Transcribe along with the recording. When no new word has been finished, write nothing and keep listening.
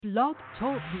Blog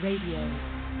Talk Radio.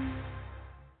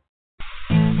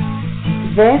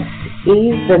 This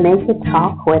is The Naked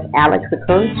Talk with Alex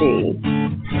Okoji.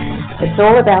 It's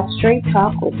all about straight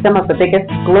talk with some of the biggest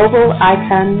global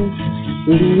icons,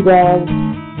 leaders,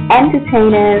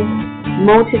 entertainers,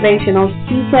 motivational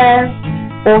speakers,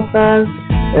 authors,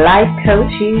 life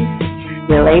coaches,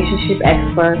 relationship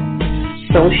experts,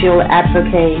 social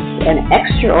advocates, and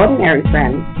extraordinary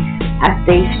friends as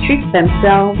they strip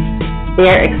themselves,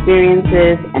 their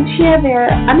experiences, and share their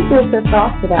unfiltered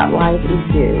thoughts about life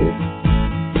issues.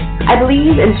 I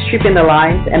believe in stripping the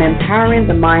lies and empowering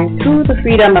the mind through the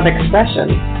freedom of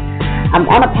expression.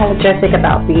 I'm unapologetic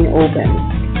about being open,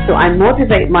 so I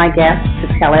motivate my guests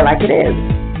to tell it like it is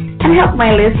and help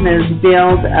my listeners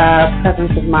build a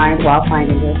presence of mind while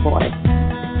finding their voice.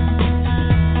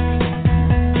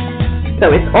 So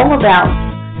it's all about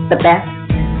the best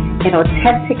in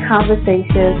authentic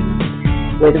conversations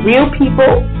with real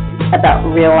people about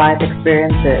real life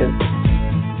experiences.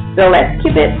 So let's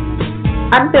keep it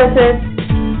unfiltered,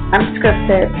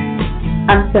 unscripted,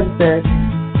 uncensored,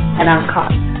 and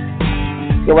uncut.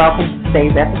 You're welcome to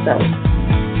today's episode.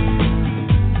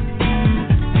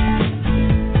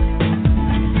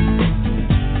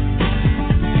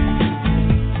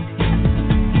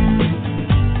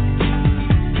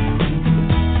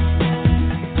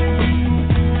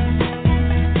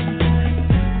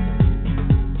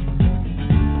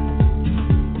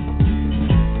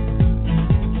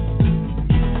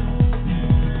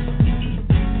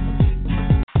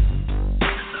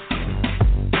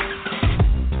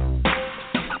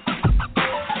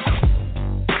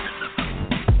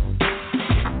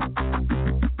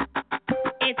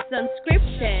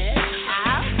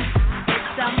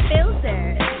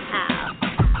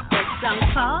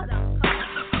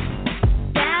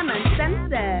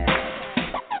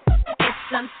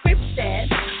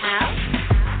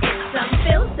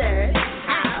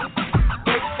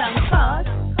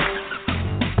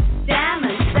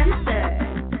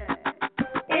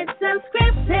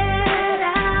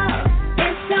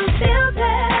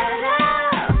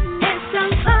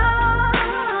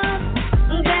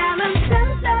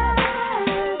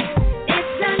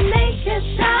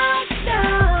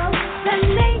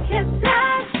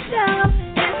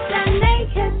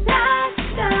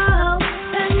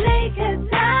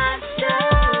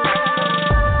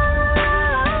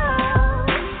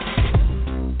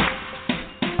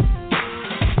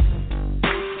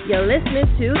 You're listening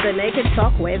to The Naked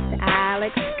Talk with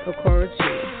Alex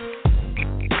Okoji.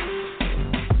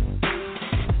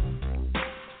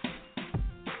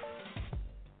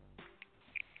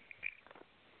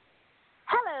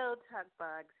 Hello, Talk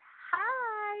Bugs.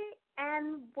 Hi,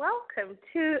 and welcome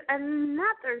to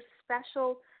another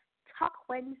special Talk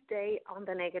Wednesday on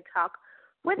The Naked Talk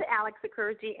with Alex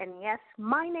Okoji. And yes,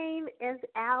 my name is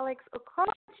Alex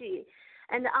Okoji,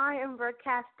 and I am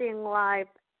broadcasting live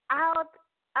out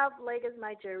of Lagos,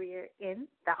 Nigeria, in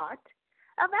the heart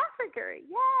of Africa.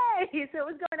 Yay! So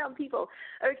what's going on, people?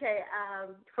 Okay,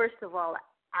 first of all,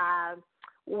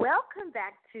 welcome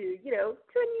back to a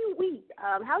new week.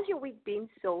 How's your week been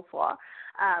so far?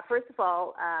 First of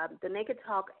all, The Naked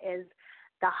Talk is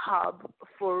the hub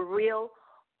for real,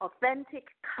 authentic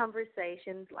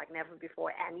conversations like never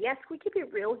before. And yes, we keep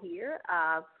it real here.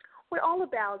 We're all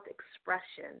about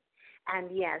expression. And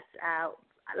yes,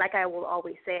 like I will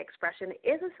always say, expression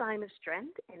is a sign of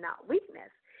strength and not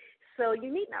weakness. So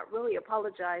you need not really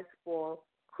apologize for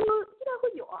who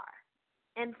you are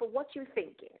and for what you're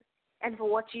thinking and for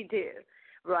what you do,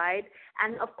 right?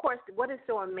 And, of course, what is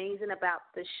so amazing about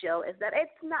this show is that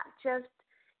it's not just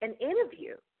an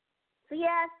interview. So,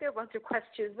 yes, there are a bunch of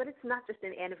questions, but it's not just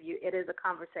an interview. It is a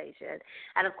conversation.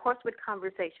 And, of course, with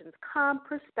conversations come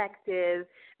perspective,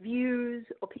 views,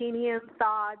 opinions,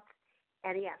 thoughts,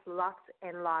 and, yes, lots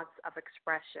and lots of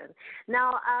expression.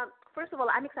 Now, first of all,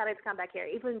 I'm excited to come back here,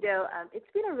 even though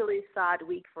it's been a really sad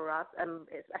week for us,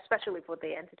 especially for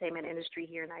the entertainment industry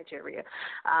here in Nigeria.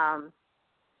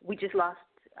 We just lost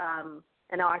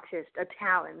an artist, a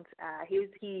talent.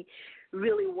 He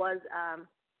really was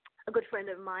a good friend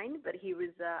of mine, but he was,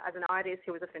 as an artist,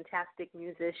 he was a fantastic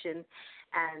musician.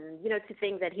 And, to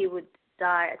think that he would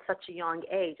die at such a young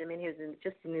age. I mean, he was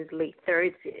just in his late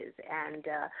 30s, and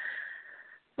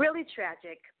really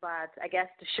tragic, but I guess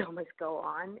the show must go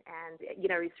on. And,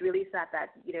 it's really sad that,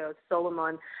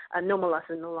 Solomon Nomalas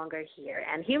is no longer here.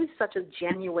 And he was such a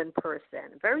genuine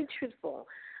person, very truthful,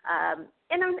 and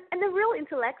a real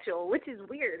intellectual, which is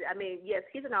weird. I mean, yes,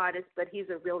 he's an artist, but he's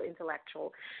a real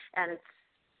intellectual. And it's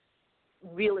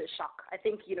really a shock. I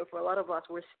think, for a lot of us,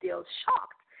 we're still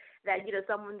shocked that,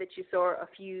 someone that you saw a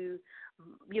few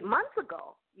months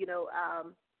ago,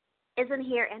 isn't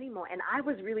here anymore, and I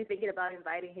was really thinking about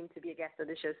inviting him to be a guest on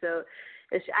the show. So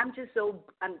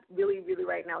I'm really, really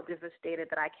right now devastated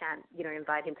that I can't,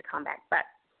 invite him to come back. But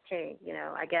hey,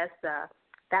 I guess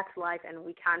that's life, and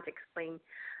we can't explain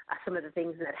some of the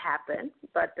things that happen.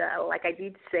 But like I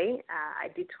did say, I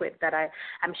did tweet that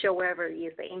I'm sure wherever he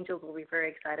is, the angels will be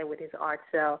very excited with his art.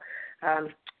 So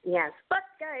yes, but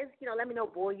guys, let me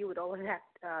not bore you with all of that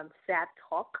sad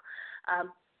talk.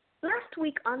 Last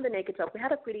week on the Naked Talk, we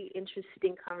had a pretty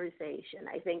interesting conversation.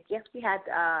 I think, yes, we had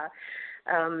a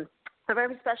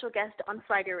very special guest on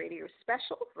Friday Radio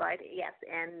Special, right? Yes,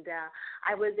 and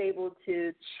I was able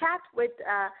to chat with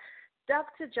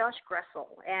Dr. Josh Gressel,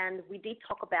 and we did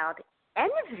talk about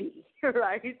envy,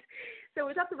 right? So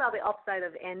we talked about the upside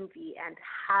of envy and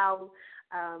how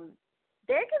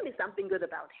there can be something good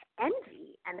about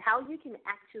envy and how you can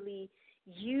actually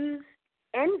use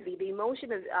envy, the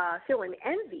emotion of feeling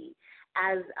envy,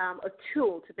 as a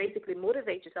tool to basically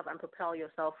motivate yourself and propel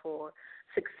yourself for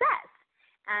success.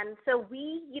 And so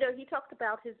he talked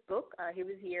about his book. He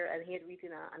was here and he had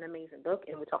written an amazing book,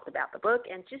 and we talked about the book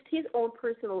and just his own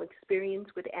personal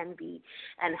experience with envy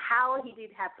and how he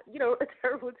did have, a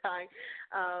terrible time.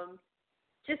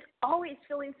 Just always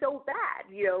feeling so bad,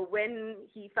 when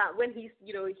he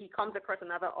comes across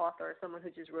another author, someone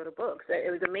who just wrote a book. So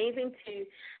it was amazing to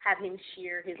have him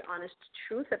share his honest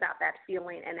truth about that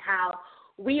feeling and how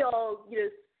we all,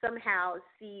 somehow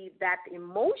see that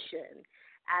emotion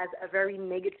as a very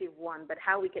negative one, but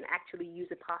how we can actually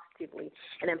use it positively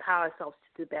and empower ourselves to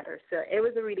do better. So it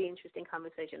was a really interesting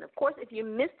conversation. Of course, if you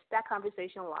missed that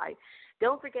conversation live,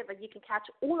 don't forget that you can catch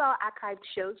all our archived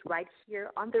shows right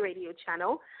here on the radio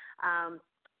channel.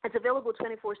 It's available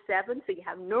 24/7, so you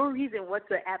have no reason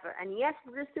whatsoever. And yes,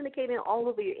 we're syndicating all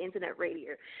over your internet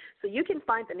radio. So you can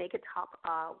find The Naked Talk.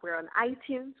 We're on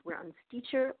iTunes, we're on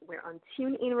Stitcher, we're on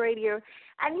TuneIn Radio.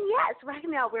 And yes, right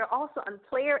now we're also on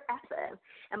Player FM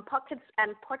and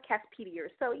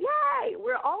Podcastpedia. So yay,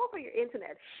 we're all over your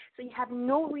internet. So you have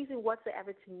no reason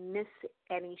whatsoever to miss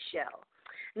any show.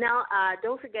 Now,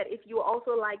 don't forget, if you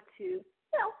also like to,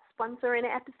 sponsor an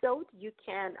episode, you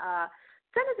can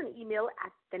send us an email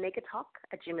at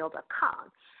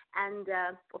thenakedtalk@gmail.com. And,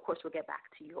 of course, we'll get back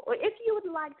to you. Or if you would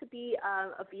like to be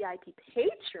a VIP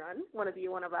patron, one of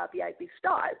our VIP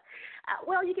stars,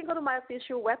 well, you can go to my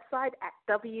official website at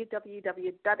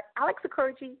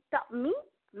www.alexakurji.me,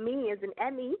 me as in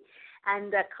M-E,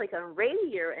 and click on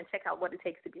radio and check out what it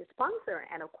takes to be a sponsor.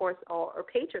 And, of course, or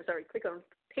patron, click on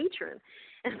patron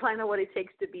and find out what it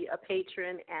takes to be a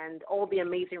patron and all the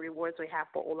amazing rewards we have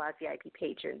for all our VIP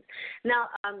patrons. Now,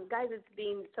 guys, it's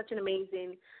been such an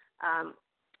amazing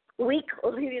week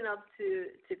leading up to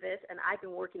this, and I've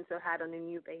been working so hard on a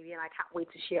new baby, and I can't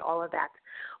wait to share all of that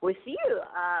with you.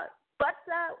 But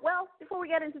before we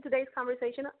get into today's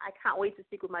conversation, I can't wait to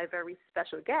speak with my very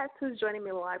special guest who's joining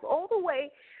me live all the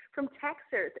way from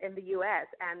Texas in the U.S.,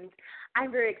 and I'm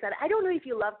very excited. I don't know if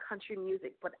you love country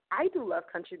music, but I do love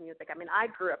country music. I mean, I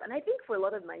grew up, and I think for a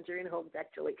lot of Nigerian homes,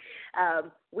 actually,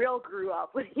 we all grew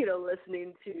up,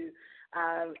 listening to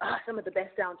some of the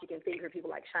best sounds you can think of, people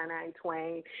like Shania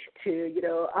Twain, to,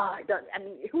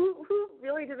 who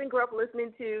really doesn't grow up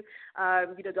listening to,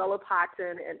 Dollar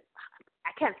Parton, and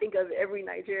I can't think of every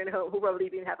Nigerian home who probably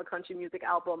didn't have a country music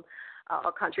album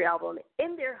or country album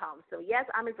in their home. So, yes,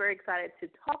 I'm very excited to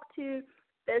talk to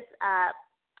this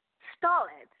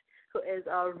Starlet, who is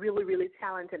really, really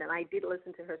talented, and I did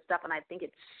listen to her stuff, and I think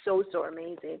it's so, so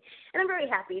amazing. And I'm very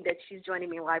happy that she's joining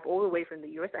me live all the way from the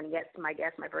U.S., and yes, my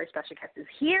very special guest is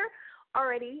here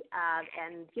already,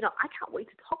 and, I can't wait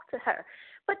to talk to her.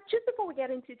 But just before we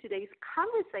get into today's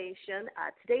conversation,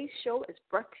 today's show is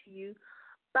brought to you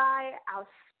by our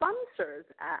sponsors,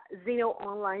 Zeno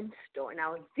Online Store.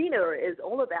 Now, Zeno is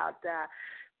all about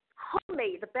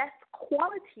homemade, the best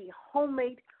quality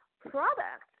homemade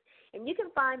products. And you can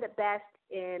find the best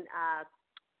in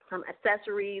from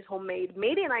accessories, homemade,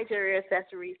 made in Nigeria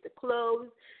accessories, to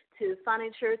clothes, to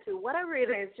furniture, to whatever it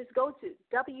is. Just go to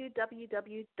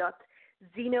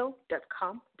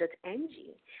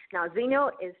www.zeno.com.ng. Now,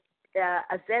 Zeno is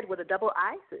a Z with a double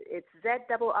I, so it's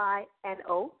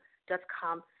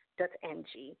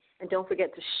ZIINO.com.ng. And don't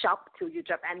forget to shop till you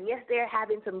drop. And yes, they're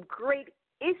having some great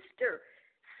Easter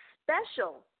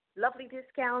special, lovely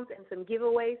discounts and some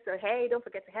giveaways. So, hey, don't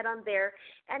forget to head on there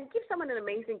and give someone an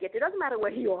amazing gift. It doesn't matter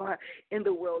where you are in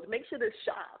the world. Make sure to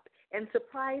shop and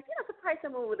surprise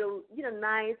someone with a,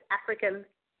 nice African,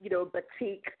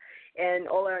 batik and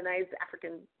all our nice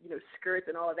African, skirts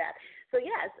and all of that. So,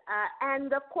 yes,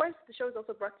 and, of course, the show is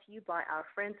also brought to you by our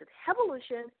friends at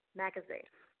Evolution Magazine.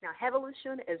 Now,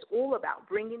 Evolution is all about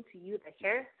bringing to you the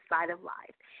hair side of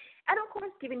life. and, of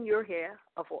course, giving your hair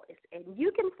a voice. And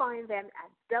you can find them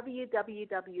at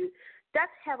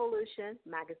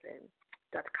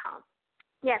www.hevolutionmagazine.com.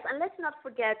 Yes, and let's not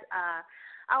forget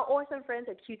our awesome friends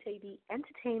at QTB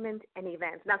Entertainment and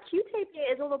Events. Now,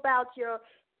 QTB is all about your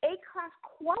A-class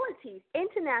quality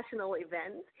international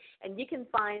events, and you can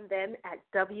find them at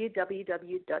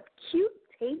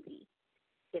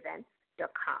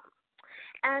www.qtabevents.com.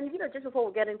 And, just before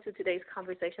we get into today's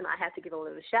conversation, I have to give a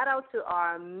little shout-out to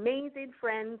our amazing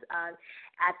friends at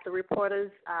the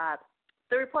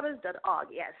Reporters.org,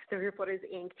 yes, The Reporters,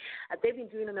 Inc. They've been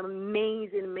doing an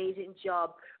amazing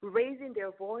job raising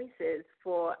their voices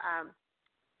for,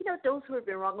 those who have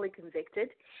been wrongly convicted.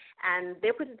 And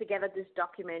they're putting together this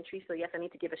documentary. So, yes, I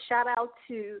need to give a shout-out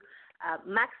to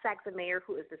Max Saxon-Mayer,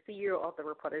 who is the CEO of The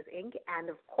Reporters, Inc., and,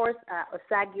 of course,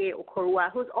 Osagie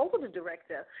Okorua, who's also the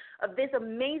director of this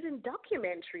amazing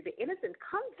documentary, The Innocent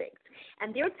Convict.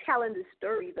 And they're telling the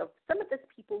stories of some of these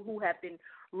people who have been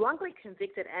wrongly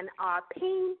convicted and are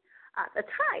paying the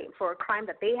time for a crime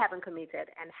that they haven't committed,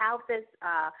 and how this,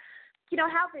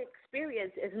 how the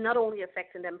experience is not only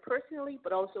affecting them personally,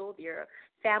 but also their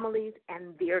families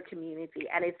and their community.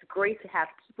 And it's great to have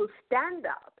people stand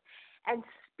up and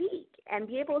speak and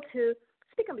be able to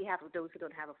speak on behalf of those who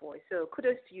don't have a voice. So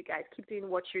kudos to you guys. Keep doing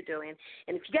what you're doing.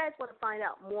 And if you guys want to find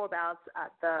out more about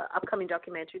the upcoming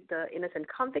documentary, The Innocent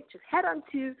Convict, just head on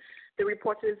to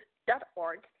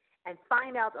thereporters.org and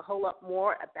find out a whole lot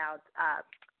more about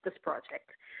this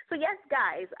project. So, yes,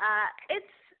 guys,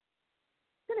 it's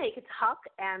the Naked Talk.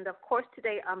 And, of course,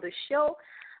 today on the show,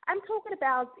 I'm talking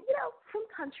about, from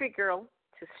country girl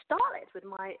to starlet with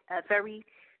my very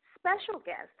special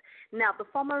guest. Now, the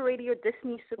former radio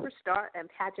Disney superstar and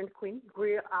pageant queen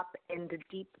grew up in the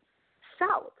deep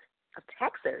south of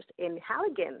Texas in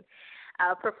Halligan,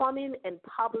 performing in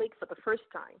public for the first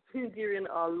time during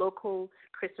a local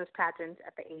Christmas pageant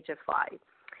at the age of 5,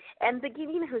 and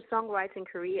beginning her songwriting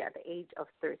career at the age of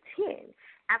 13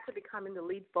 after becoming the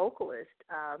lead vocalist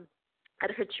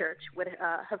at her church with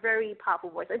her very powerful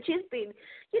voice. And she's been,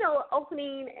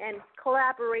 opening and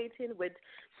collaborating with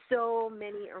so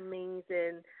many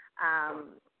amazing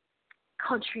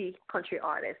country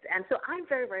artists. And so I'm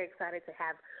very, very excited to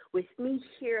have with me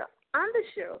here on the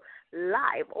show,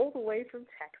 live all the way from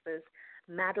Texas,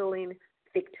 Madelyn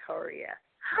Victoria.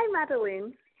 Hi,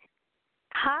 Madelyn.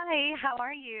 Hi, how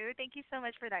are you? Thank you so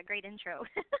much for that great intro.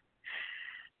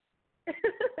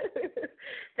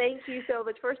 Thank you so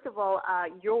much. First of all,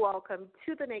 you're welcome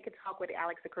to the Naked Talk with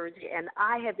Alex Akurji, and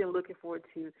I have been looking forward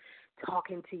to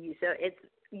talking to you. So it's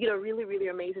really, really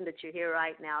amazing that you're here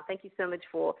right now. Thank you so much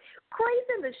for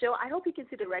gracing the show. I hope you can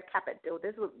see the red carpet, though.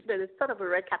 There's sort of a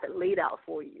red carpet laid out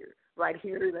for you right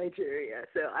here in Nigeria.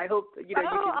 So I hope you can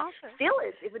awesome. feel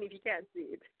it, even if you can't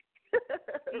see it.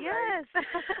 Yes.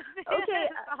 Okay.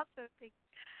 Awesome.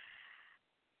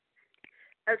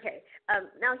 Okay.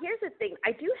 Now, here's the thing.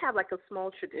 I do have like a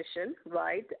small tradition,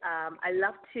 right? I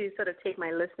love to sort of take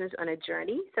my listeners on a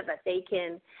journey so that they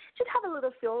can just have a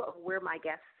little feel of where my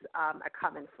guests are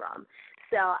coming from.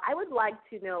 So I would like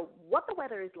to know what the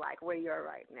weather is like where you are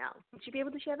right now. Would you be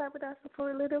able to share that with us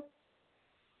for a little?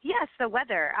 Yes, the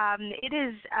weather. It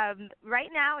is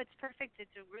right now. It's perfect.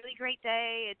 It's a really great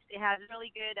day. It has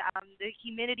really good. The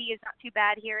humidity is not too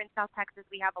bad here in South Texas.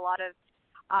 We have a lot of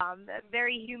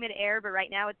very humid air, but right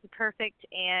now it's perfect.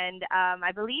 And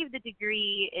I believe the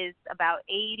degree is about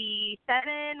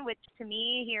 87, which to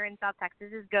me here in South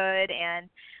Texas is good. And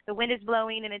the wind is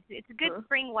blowing, and it's good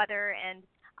spring weather. And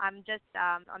I'm just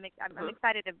I'm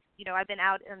excited to I've been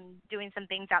out and doing some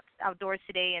things outdoors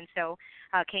today, and so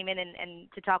came in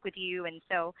and to talk with you. And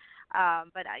so,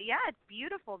 yeah, it's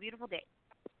beautiful day.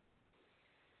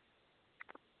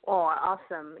 Oh,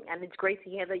 awesome. And it's great to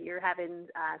hear that you're having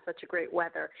such a great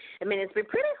weather. I mean, it's been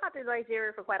pretty hot in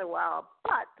Nigeria for quite a while,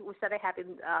 but we started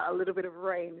having a little bit of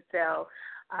rain. So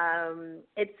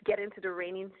it's getting to the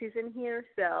raining season here.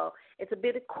 So it's a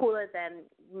bit cooler than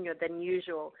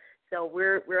usual. So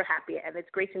we're happy, and it's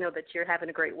great to know that you're having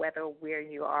a great weather where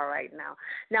you are right now.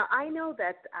 Now, I know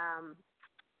that,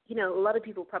 a lot of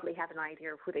people probably have an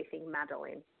idea of who they think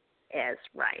Madelyn is,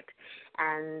 right?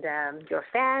 And your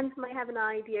fans might have an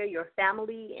idea, your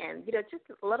family, and, just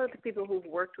a lot of the people who've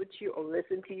worked with you or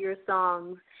listened to your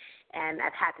songs and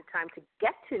have had the time to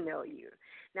get to know you.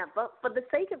 Now, but for the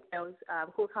sake of those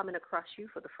who are coming across you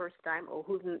for the first time or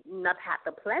who've not had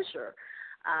the pleasure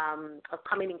of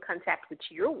coming in contact with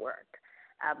your work,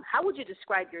 how would you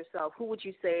describe yourself? Who would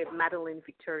you say Madelyn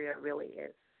Victoria really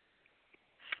is?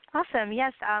 Awesome.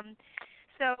 Yes.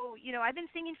 So, I've been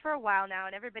singing for a while now,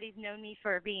 and everybody's known me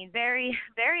for being very,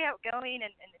 very outgoing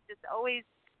and just always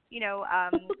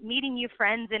meeting new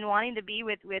friends and wanting to be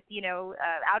with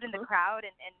out in the crowd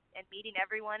and meeting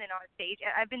everyone and on a stage.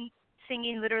 I've been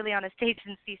singing literally on a stage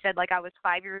since he said like I was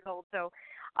 5 years old. So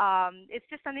it's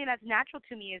just something that's natural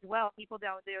to me as well. People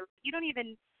you don't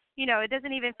even, it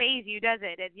doesn't even faze you, does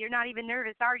it? You're not even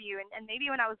nervous, are you? And maybe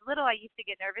when I was little I used to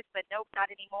get nervous, but nope, not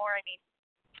anymore. I mean,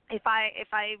 if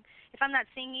I'm not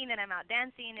singing, then I'm out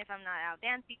dancing. If I'm not out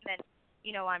dancing, then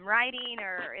I'm writing,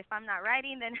 or if I'm not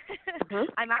writing, then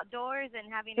I'm outdoors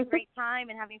and having a great time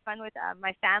and having fun with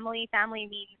my family. Family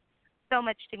means so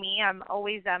much to me. I'm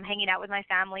always hanging out with my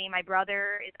family. My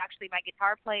brother is actually my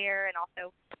guitar player and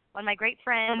also one of my great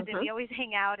friends, and we always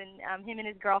hang out, and him and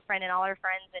his girlfriend and all our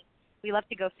friends, and we love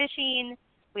to go fishing.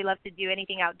 We love to do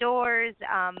anything outdoors.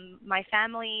 My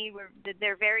family,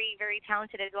 they're very, very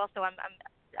talented as well, so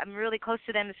I'm really close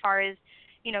to them as far as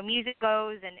music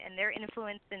goes, and their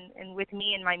influence and with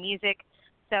me and my music.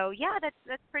 So yeah,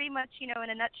 that's pretty much in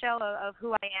a nutshell of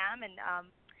who I am. And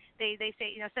they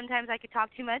say sometimes I could talk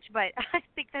too much, but I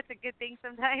think that's a good thing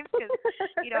sometimes because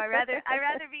I'd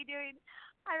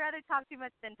rather talk too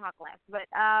much than talk less. But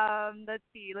let's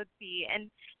see. And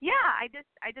yeah, I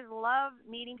just love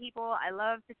meeting people. I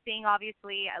love to sing,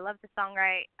 obviously. I love to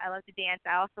songwrite. I love to dance.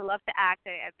 I also love to act.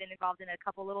 I've been involved in a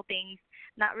couple little things,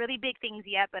 not really big things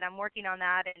yet, but I'm working on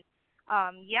that. And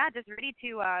just ready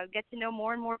to get to know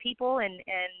more and more people. And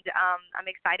I'm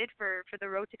excited for the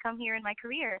road to come here in my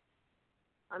career.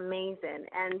 Amazing.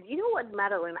 And you know what,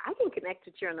 Madelyn, I can connect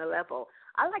with you on a level.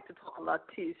 I like to talk a lot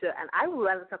too, and I would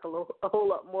rather talk a whole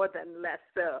lot more than less.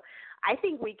 So I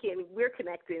think we're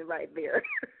connecting right there.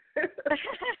 That's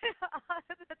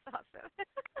awesome.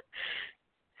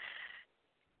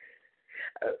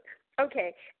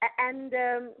 Okay, and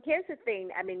here's the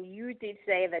thing. I mean, you did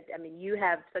say that, you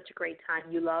have such a great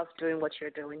time. You love doing what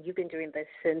you're doing. You've been doing this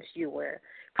since you were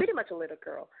pretty much a little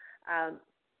girl.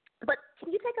 But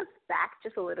can you take us back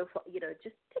just a little,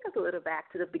 just take us a little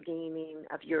back to the beginning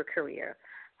of your career?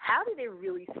 How did it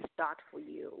really start for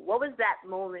you? What was that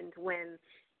moment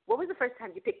what was the first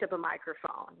time you picked up a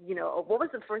microphone, or what was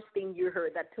the first thing you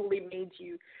heard that totally made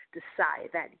you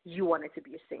decide that you wanted to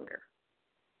be a singer?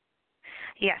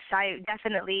 Yes, I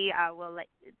definitely will let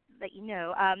you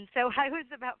know. So I was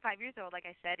about 5 years old, like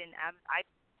I said, and I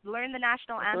learned the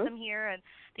national anthem here and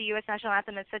the U.S. national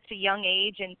anthem at such a young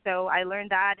age, and so I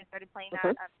learned that and started playing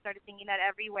that. I started singing that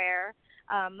everywhere.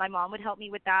 My mom would help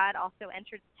me with that. Also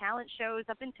entered talent shows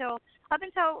up until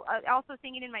also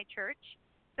singing in my church.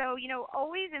 So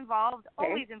always involved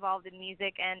in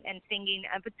music and singing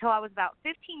up until I was about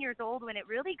 15 years old, when it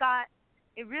really kind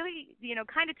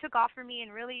of took off for me.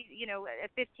 And really, at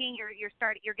 15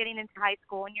 you're getting into high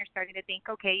school and you're starting to think,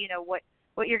 okay, what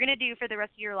you're going to do for the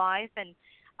rest of your life, and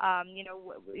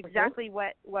exactly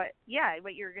what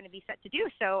you're going to be set to do.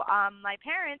 So my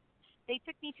parents, they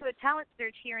took me to a talent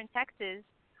search here in Texas,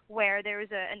 where there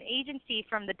was an agency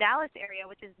from the Dallas area,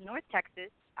 which is North Texas,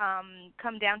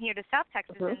 come down here to South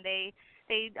Texas, and they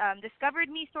discovered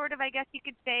me, sort of, I guess you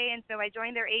could say. And so I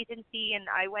joined their agency, and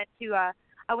I went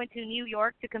to New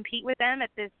York to compete with them at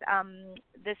this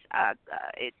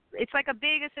it's like a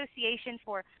big association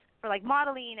for like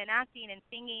modeling and acting and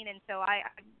singing. And so I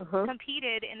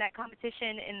competed in that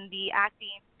competition in the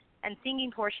acting and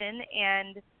singing portion,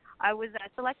 and I was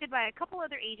selected by a couple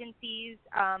other agencies.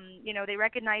 They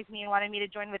recognized me and wanted me to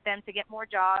join with them to get more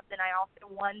jobs, and I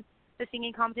also won the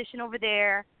singing competition over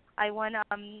there. I won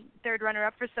third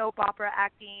runner-up for soap opera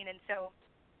acting, and so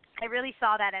I really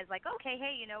saw that as like, okay,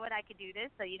 hey, you know what, I could do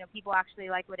this. So, people actually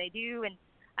like what I do, and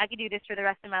I could do this for the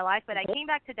rest of my life. But I came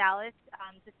back to Dallas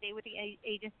to stay with the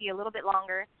agency a little bit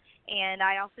longer, and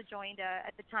I also joined,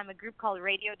 at the time, a group called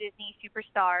Radio Disney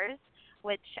Superstars,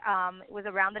 which was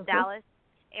around the Dallas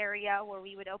area, where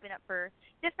we would open up for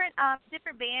different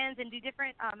bands and do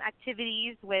different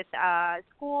activities with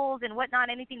schools and whatnot,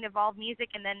 anything that involved music.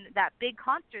 And then that big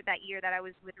concert that year that I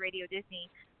was with Radio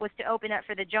Disney was to open up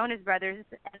for the Jonas Brothers,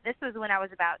 and this was when I was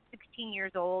about 16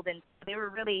 years old, and they were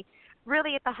really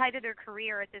at the height of their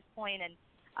career at this point. And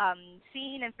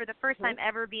seeing, and for the first time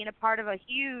ever, being a part of a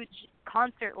huge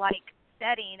concert-like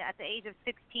setting at the age of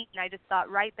 16, I just thought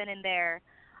right then and there,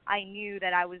 I knew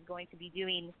that I was going to be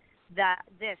doing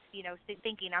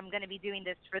thinking I'm going to be doing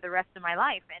this for the rest of my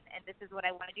life, and this is what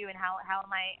I want to do, and how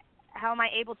am I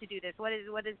able to do this? What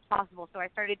is possible? So I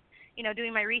started,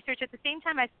 doing my research. At the same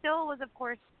time, I still was, of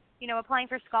course, applying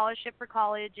for scholarship for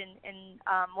college and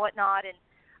whatnot,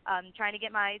 and trying to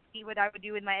see what I would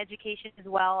do with my education as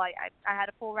well. I had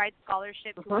a full ride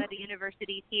scholarship to one of the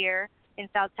universities here in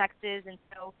South Texas, and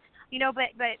so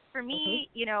But for me,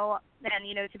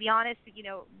 and to be honest,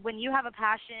 when you have a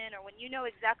passion or when you know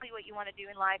exactly what you want to do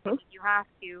in life,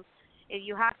 Mm-hmm.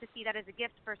 you have to see that as a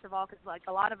gift, first of all, because like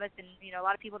a lot of us and a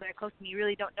lot of people that are close to me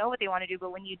really don't know what they want to do.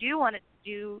 But when you do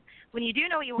when you do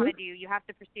know what you want to do, you have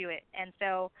to pursue it. And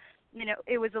so,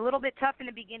 it was a little bit tough in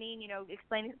the beginning,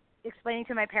 explaining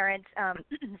to my parents,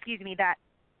 excuse me, that,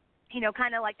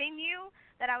 kind of like they knew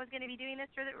that I was going to be doing this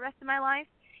for the rest of my life,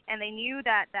 and they knew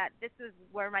that this was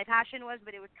where my passion was,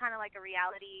 but it was kind of like a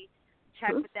reality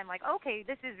check with them, like, okay,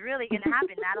 this is really going to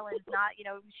happen. Madelyn's not,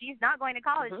 she's not going to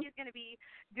college. She's going to be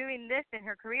doing this in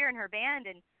her career in her band.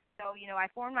 And so, I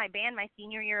formed my band my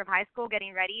senior year of high school,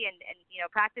 getting ready and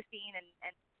practicing and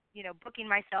booking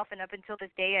myself. And up until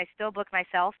this day, I still book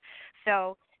myself.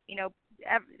 So,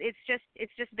 it's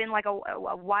just been like a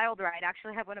wild ride.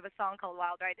 Actually, I have one of a song called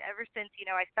Wild Ride ever since,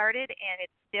 I started, and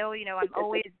it's still, I'm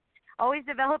always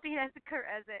developing as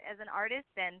an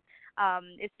artist, and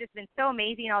it's just been so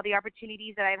amazing, all the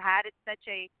opportunities that I've had. It's such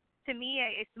to me,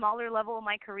 a smaller level of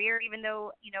my career, even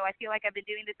though, I feel like I've been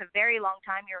doing this a very long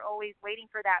time. You're always waiting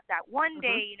for that one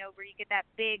day, where you get that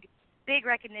big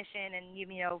recognition and,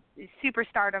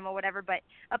 superstardom or whatever. But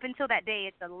up until that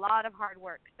day, it's a lot of hard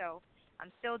work. So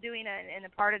I'm still doing a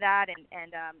part of that,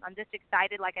 and I'm just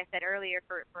excited, like I said earlier,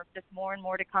 for just more and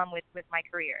more to come with my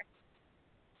career.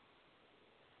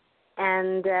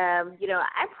 And, I'm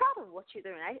proud of what you're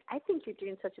doing. I think you're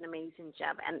doing such an amazing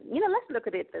job. And, let's look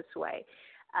at it this way.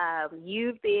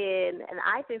 You've been, and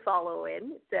I've been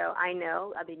following, so I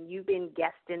know, you've been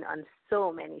guesting on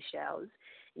so many shows.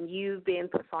 And you've been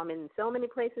performing in so many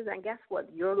places. And guess what?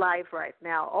 You're live right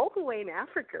now, all the way in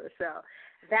Africa. So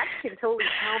that can totally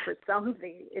count for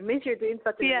something. It means you're doing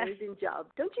such an amazing job.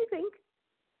 Don't you think?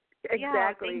 Exactly.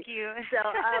 Yeah, thank you. So,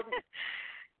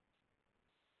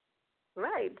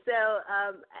 right. So,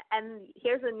 and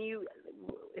here's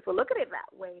if we look at it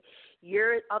that way,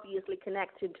 you're obviously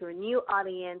connected to a new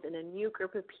audience and a new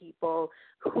group of people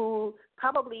who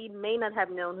probably may not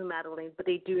have known who Madelyn is, but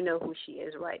they do know who she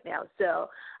is right now. So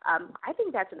I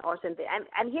think that's an awesome thing.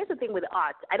 And here's the thing with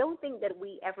art. I don't think that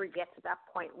we ever get to that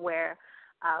point where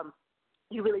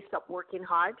you really stop working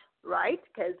hard, right?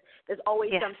 Because there's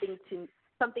always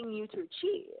something new to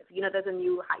achieve. There's a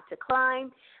new height to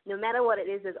climb. No matter what it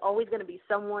is, there's always going to be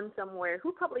someone somewhere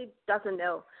who probably doesn't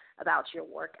know about your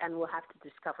work and will have to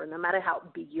discover, no matter how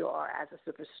big you are as a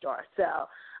superstar. So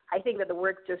I think that the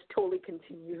work just totally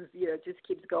continues, just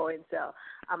keeps going. So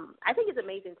I think it's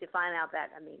amazing to find out that,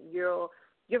 you're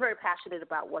very passionate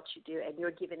about what you do and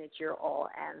you're giving it your all,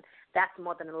 and that's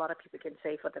more than a lot of people can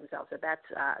say for themselves. So that's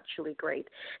truly great.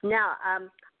 Now, I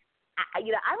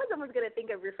was almost going to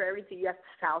think of referring to you as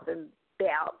Southern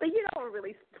Belle, but you don't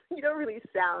really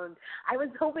sound. I was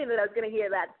hoping that I was going to hear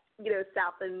that,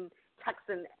 Southern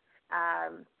Texan,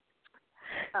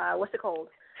 what's it called?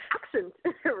 Accent,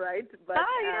 right? But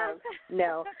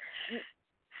no.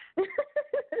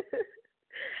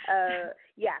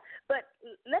 But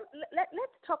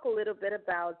let's talk a little bit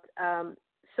about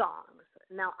songs.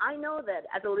 Now, I know that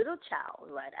as a little child,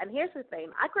 right, and here's the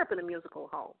thing, I grew up in a musical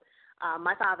home.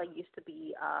 My father used to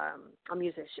be a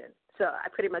musician, so I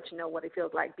pretty much know what it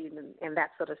feels like being in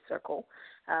that sort of circle.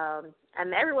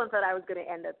 And everyone thought I was going to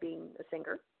end up being a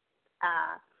singer.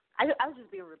 I was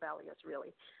just being rebellious,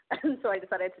 really. And so I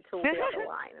decided to toe the other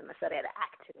line, and I started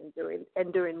acting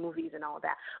and doing movies and all of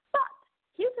that. But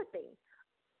here's the thing.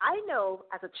 I know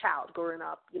as a child growing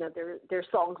up, there are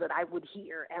songs that I would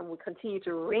hear and would continue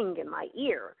to ring in my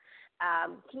ear.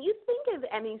 Can you think of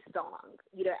any song,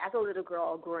 as a little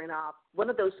girl growing up,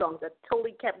 one of those songs that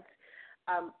totally kept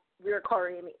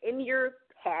recurring in your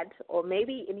head or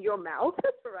maybe in your mouth,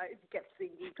 right? You kept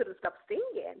singing, you couldn't stop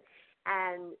singing.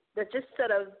 And that just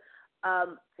sort of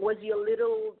was your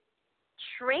little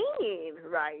training,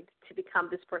 right, to become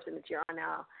this person that you are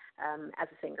now as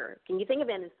a singer. Can you think of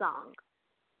any song?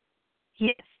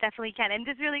 Yes, definitely can. And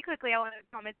just really quickly, I want to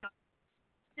comment on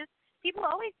just people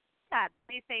always say that.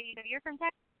 They say, you're from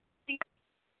Texas.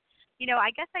 I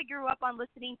guess I grew up on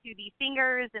listening to the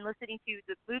singers and listening to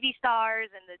the movie stars,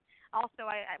 and also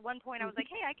at one point I was like,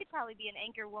 hey, I could probably be an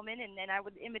anchor woman, and then I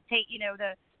would imitate,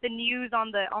 the news on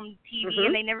TV,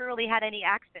 and they never really had any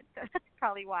accent, so that's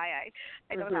probably why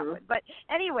I know that one. But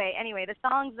anyway, the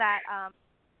songs that I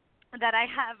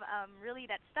have really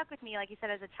that stuck with me, like you said,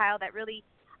 as a child, that really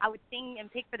I would sing and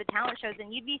pick for the talent shows, and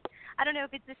I don't know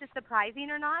if this is surprising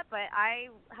or not, but I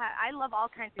love all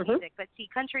kinds of music. But see,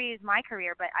 country is my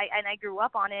career, but I grew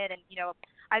up on it, and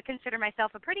I consider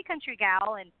myself a pretty country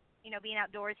gal, and being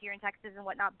outdoors here in Texas and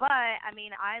whatnot. But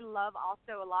I love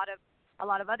also a lot of a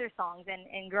lot of other songs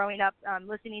and growing up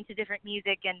listening to different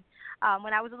music. And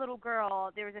when I was a little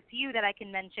girl, there was a few that I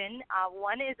can mention.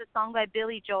 One is a song by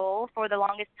Billy Joel, For the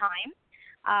Longest Time.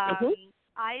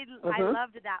 I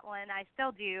loved that one. I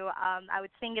still do. I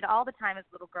would sing it all the time as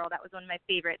a little girl. That was one of my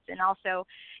favorites. And also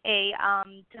a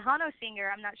Tejano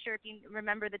singer. I'm not sure if you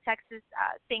remember the Texas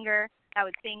singer that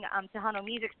would sing Tejano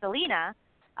music, Selena.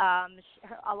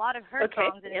 A lot of her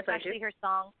songs, and especially her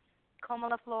song Como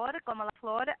la Flor,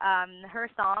 her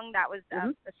song, that was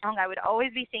a song I would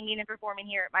always be singing and performing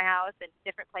here at my house and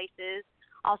different places.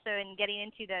 Also, in getting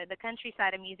into the country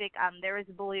side of music, there was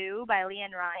Blue by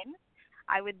Leanne Rimes.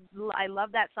 I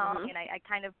love that song, and I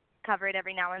kind of cover it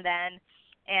every now and then.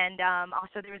 And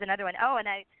also there was another one. Oh, and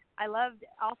I loved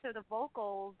also the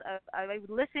vocals I would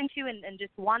listen to and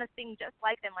just want to sing just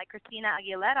like them, like Christina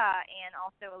Aguilera and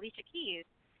also Alicia Keys.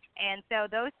 And so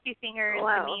those two singers,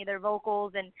 to me, their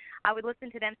vocals, and I would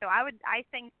listen to them. So I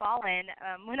sang Fallen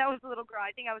when I was a little girl.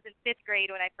 I think I was in 5th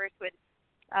grade when I first would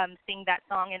sing that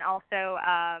song. And also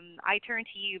I Turn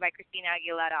to You by Christina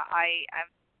Aguilera.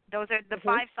 Those are the 5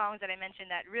 songs that I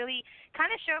mentioned that really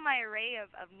kind of show my array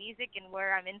of music and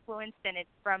where I'm influenced. And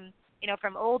it's from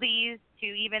oldies to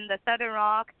even the Southern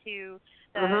rock to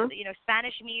the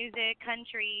Spanish music,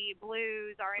 country,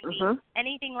 blues, R&B,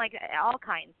 anything like that, all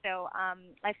kinds. So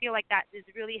I feel like that has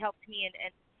really helped me and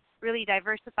really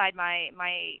diversified my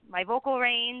vocal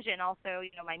range and also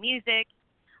my music.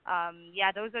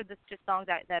 Those are just songs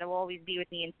that will always be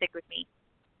with me and stick with me.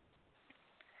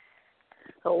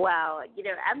 Oh, wow.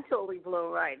 I'm totally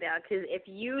blown right now because if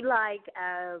you like,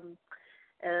 I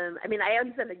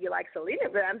understand that you like Selena,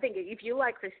 but I'm thinking if you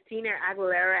like Christina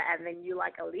Aguilera and then you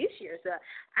like Alicia, so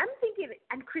I'm thinking,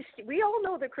 and we all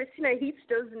know that Christina hits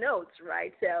those notes,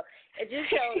 right? So it just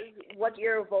shows what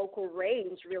your vocal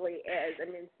range really is. I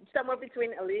mean, somewhere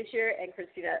between Alicia and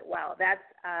Christina, wow, that's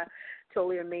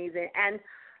totally amazing. And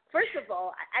first of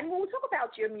all, and we'll talk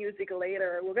about your music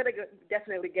later. We're going to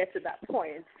definitely get to that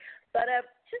point. But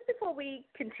just before we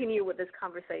continue with this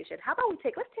conversation, how about let's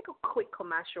take a quick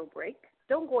commercial break.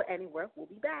 Don't go anywhere. We'll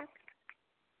be back.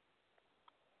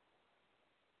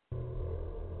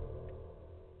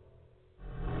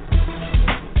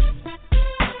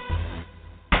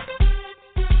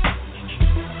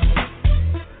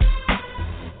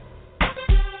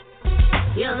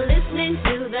 You're listening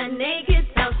to The Naked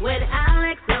Talk with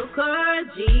Alex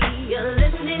Okoroji. You're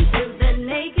listening to The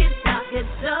Naked Talk. It's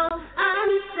so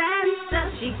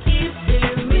uncensored. She keeps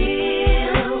it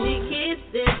real. She keeps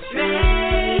it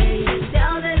straight. She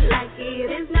tells it like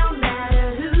it is, no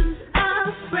matter who's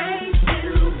afraid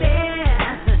to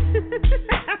bear.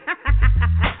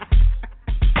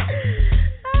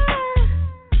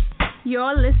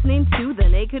 You're listening to The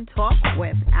Naked Talk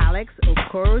with Alex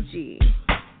Okoroji.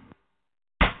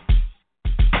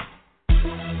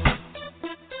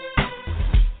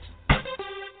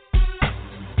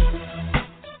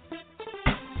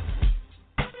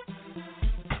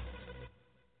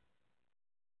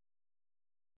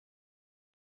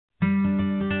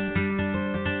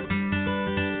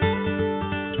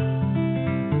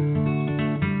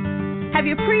 Have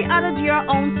you pre-ordered your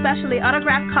own specially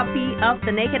autographed copy of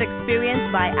The Naked Experience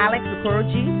by Alex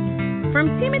Okoroji?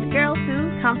 From timid girl to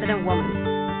confident woman.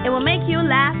 It will make you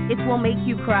laugh, it will make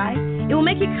you cry, it will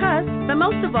make you cuss, but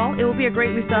most of all, it will be a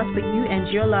great resource for you and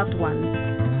your loved ones.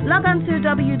 Log on to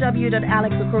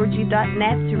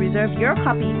www.alexokoroji.net to reserve your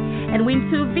copy and win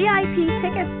 2 VIP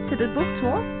tickets to the book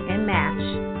tour and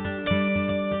match.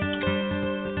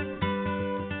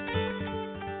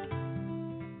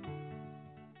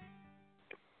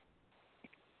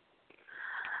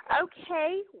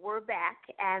 Okay, we're back.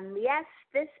 And yes,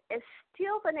 this is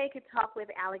still The Naked Talk with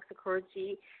Alex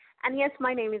Okoroji. And yes,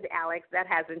 my name is Alex. That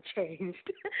hasn't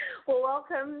changed. Well,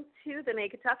 welcome to The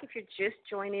Naked Talk. If you're just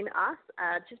joining us,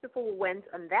 just before we went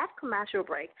on that commercial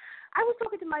break, I was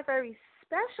talking to my very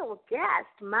special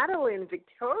guest, Madelyn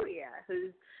Victoria,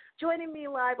 who's joining me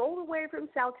live all the way from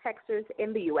South Texas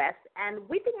in the U.S. And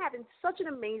we've been having such an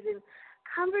amazing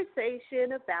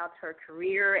conversation about her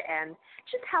career and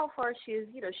just how far she's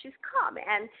come.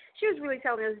 And she was really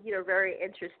telling us, very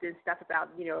interesting stuff about,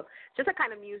 just the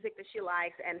kind of music that she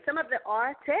likes and some of the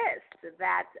artists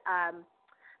that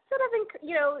sort of,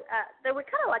 they were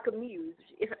kind of like a muse,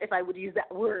 if I would use that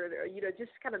word, or,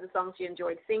 just kind of the songs she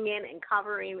enjoyed singing and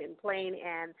covering and playing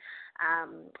and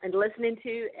listening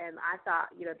to. And I thought,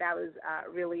 that was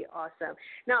really awesome.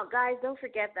 Now, guys, don't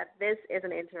forget that this is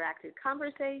an interactive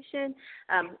conversation.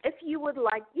 If you would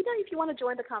like, if you want to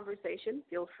join the conversation,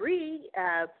 feel free.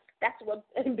 That's what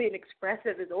being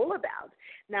expressive is all about.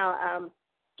 Now,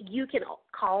 you can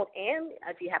call in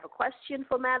if you have a question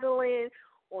for Madelyn,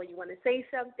 or you want to say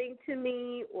something to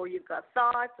me, or you've got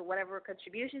thoughts or whatever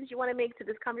contributions you want to make to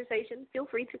this conversation, feel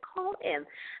free to call in.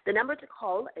 The number to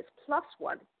call is +1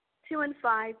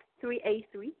 215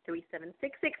 383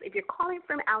 3766. If you're calling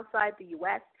from outside the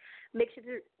U.S., make sure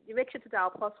to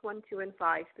dial +1 215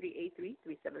 383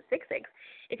 3766.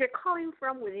 If you're calling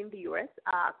from within the U.S.,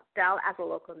 dial as a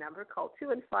local number, call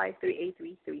 215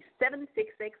 383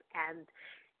 3766, and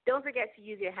don't forget to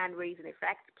use your hand raising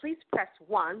effect. Please press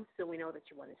 1 so we know that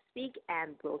you want to speak,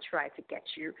 and we'll try to get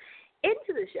you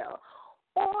into the show.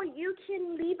 Or you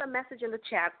can leave a message in the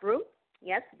chat room.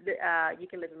 Yes, you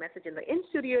can leave a message in the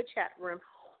in-studio chat room.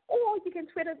 Or you can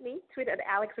tweet at me, tweet at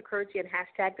Alex Okurji and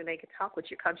hashtag The Naked Talk with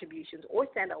your contributions, or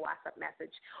send a WhatsApp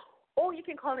message. Or you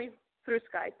can call me through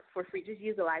Skype for free. Just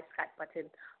use the live Skype button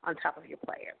on top of your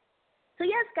player. So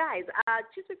yes, guys,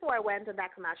 just before I went on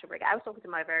that commercial break, I was talking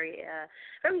to my very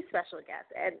special guest,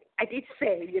 and I did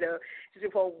say, just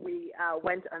before we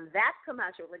went on that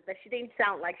commercial break, that she didn't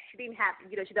sound like she didn't have,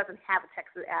 she doesn't have a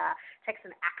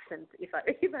Texan accent, if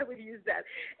I would use that.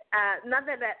 Not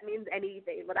that that means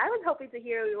anything, but I was hoping to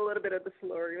hear a little bit of the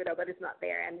slur, but it's not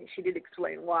there, and she did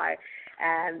explain why.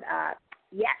 And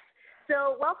yes,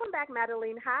 so welcome back,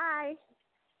 Madelyn. Hi.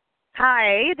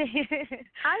 Hi.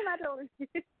 Hi, Madelyn.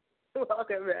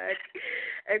 Welcome back.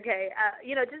 Okay,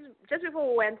 just before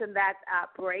we went on that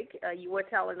break, you were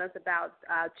telling us about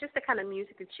just the kind of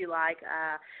music that you like,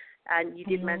 and you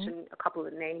did mention a couple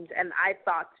of names, and I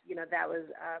thought, that was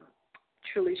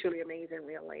truly, truly amazing,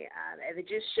 really, and it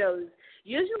just shows.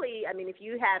 Usually, I mean, if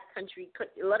you have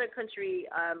a lot of country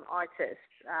artists,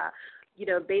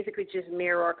 basically just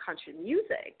mirror country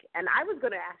music, and I was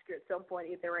going to ask you at some point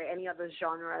if there were any other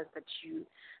genres that you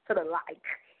sort of like.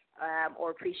 Or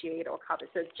appreciate or cover.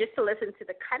 So just to listen to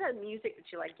the kind of music that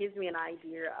you like gives me an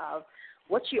idea of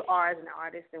what you are as an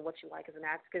artist and what you like as an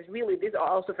artist, because really these are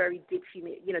also very deep these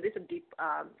are deep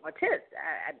artists.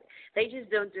 And they just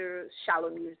don't do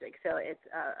shallow music. So it's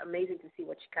amazing to see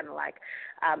what you kind of like.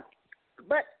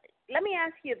 But let me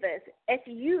ask you this. If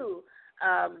you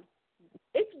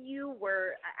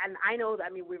were, and I know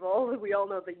that, we all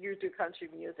know that you do country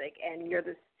music and you're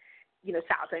this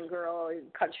Southern girl,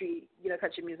 country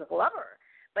music lover.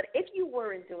 But if you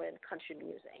weren't doing country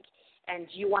music and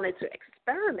you wanted to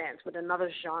experiment with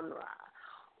another genre,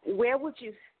 where would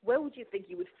you think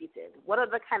you would fit in? What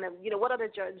other kind of, what other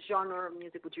genre of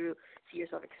music would you see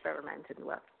yourself experimenting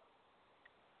with?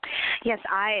 Yes,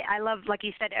 I love, like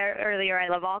you said earlier, I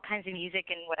love all kinds of music,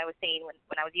 and what I was saying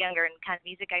when I was younger and kind of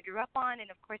music I grew up on,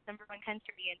 and of course number one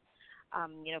country, and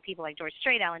people like George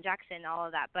Strait, Alan Jackson, all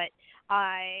of that. But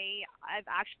I've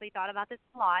actually thought about this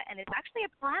a lot, and it's actually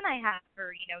a plan I have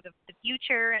for, the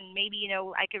future, and maybe,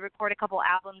 I could record a couple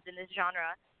albums in this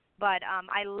genre. But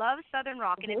I love Southern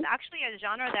rock, and it's actually a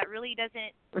genre that really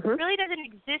doesn't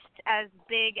exist as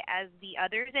big as the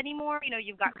others anymore.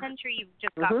 You've got country, you've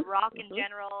just got rock in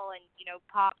general, and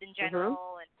pop in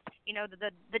general, and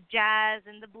the jazz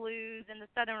and the blues and the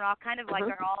Southern rock kind of like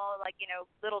are all like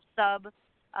little sub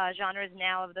genres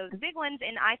now of those big ones,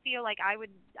 and I feel like I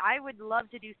would love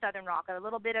to do Southern rock, a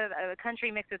little bit of a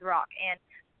country mix with rock.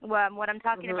 And what I'm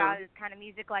talking about is kind of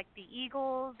music like the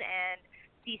Eagles and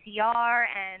CCR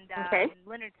and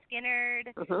Leonard Skinner.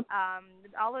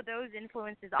 All of those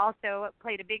influences also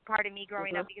played a big part of me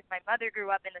growing up, because my mother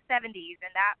grew up in the 70s,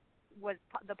 and that was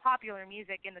the popular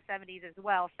music in the 70s as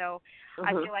well. So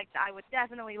I feel like I would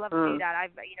definitely love to do that.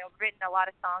 I've written a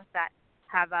lot of songs that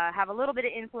have a little bit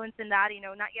of influence in that,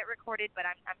 not yet recorded, but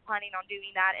I'm planning on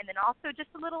doing that. And then also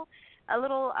just a little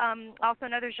also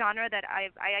another genre that I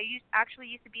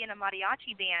actually used to be in a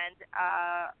mariachi band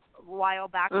a while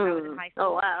back when I was in high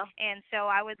school. Oh wow! And so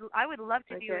I would love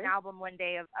to do an album one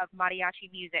day of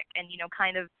mariachi music, and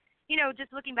kind of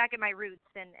just looking back at my roots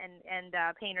and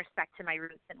paying respect to my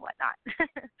roots and whatnot.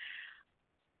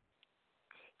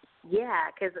 Yeah,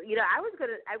 because I was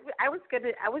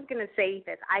gonna say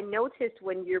that I noticed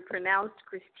when you pronounced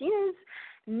Christina's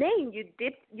name,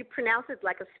 you pronounce it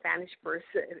like a Spanish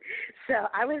person. So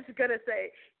I was gonna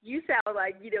say you sound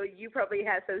like you probably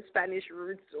have some Spanish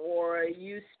roots, or do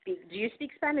you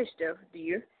speak Spanish though? Do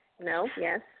you? No.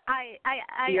 Yes. I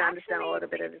do you understand a little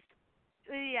bit of it?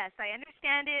 Yes, I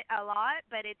understand it a lot,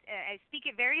 but I speak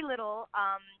it very little.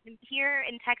 Here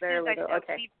in Texas, very little. I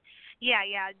okay.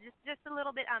 Yeah, just a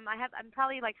little bit. I'm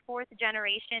probably like fourth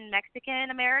generation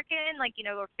Mexican American,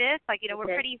 or fifth, we're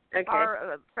pretty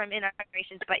far from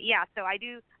generations. But yeah, so I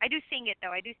do sing it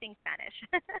though. I do sing Spanish.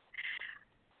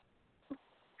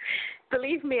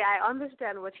 Believe me, I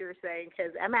understand what you're saying,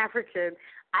 because I'm African.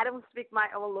 I don't speak my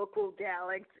own local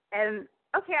dialect, and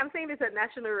okay, I'm saying this at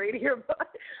national radio,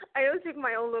 but I don't speak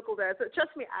my own local dialect. So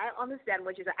trust me, I understand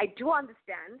what you say. I do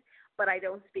understand, but I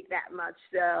don't speak that much.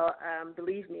 So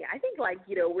believe me, I think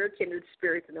we're kindred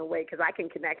spirits in a way because I can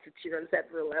connect with you on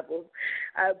several levels.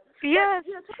 Yes.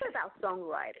 But, talking about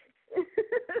songwriting,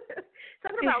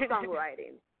 talking about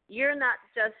songwriting, you're not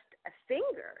just a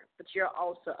singer, but you're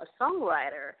also a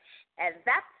songwriter, and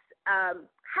that's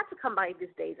had to come by these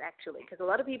days actually, because a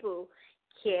lot of people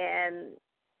can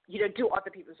do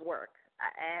other people's work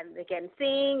and they can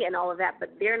sing and all of that, but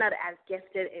they're not as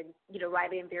gifted in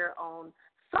writing their own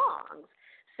songs.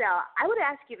 So I would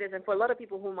ask you this, and for a lot of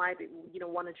people who might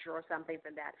want to draw something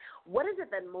from that, what is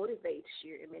it that motivates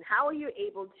you? I mean, how are you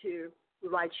able to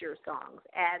write your songs?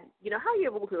 And how are you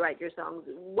able to write your songs?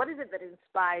 What is it that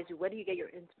inspires you? Where do you get your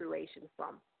inspiration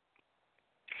from?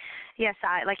 Yes,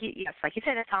 like you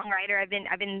said, a songwriter. I've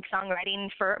been songwriting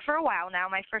for a while now.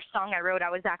 My first song I wrote, I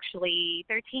was actually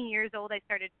 13 years old. I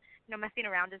started messing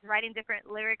around, just writing different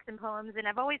lyrics and poems, and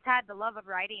I've always had the love of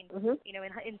writing,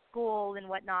 in school and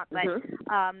whatnot. But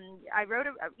I wrote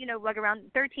like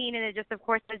around 13, and it just, of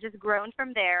course, has just grown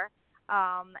from there.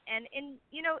 And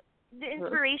the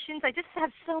inspirations, I just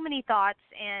have so many thoughts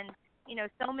and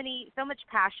so much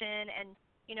passion, and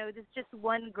this is just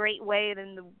one great way,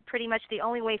 and pretty much the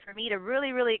only way for me to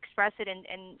really, really express it,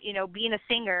 and being a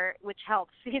singer, which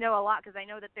helps, a lot, because I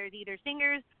know that there's either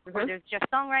singers or there's just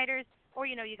songwriters, or,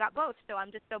 you got both. So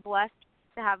I'm just so blessed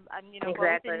to have, Exactly.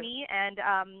 both in me, and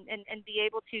be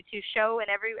able to show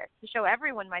show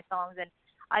everyone my songs. And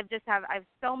I have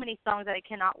so many songs that I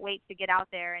cannot wait to get out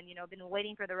there, and, been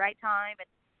waiting for the right time,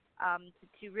 and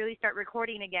to really start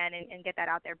recording again and get that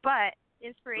out there. But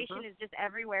inspiration is just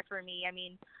everywhere for me. I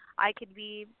mean, I could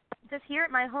be just here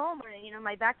at my home or,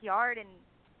 my backyard, and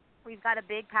we've got a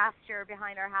big pasture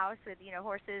behind our house with,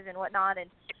 horses and whatnot, and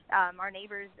our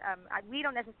neighbors, we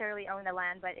don't necessarily own the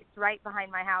land, but it's right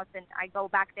behind my house, and I go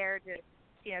back there to,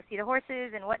 see the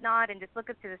horses and whatnot, and just look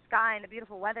up to the sky and the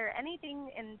beautiful weather,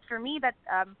 anything. And for me, that's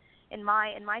in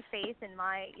my faith, in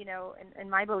my in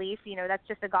my belief, that's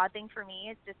just a God thing for me.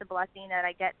 It's just a blessing that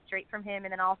I get straight from Him.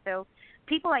 And then also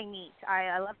people I meet.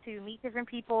 I love to meet different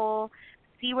people,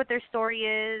 see what their story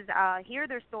is, hear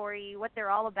their story, what they're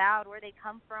all about, where they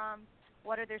come from,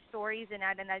 what are their stories, and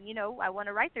I want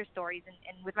to write their stories.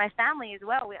 And with my family as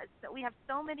well, we have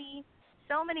so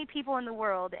many people in the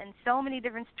world and so many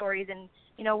different stories, and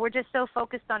we're just so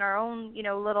focused on our own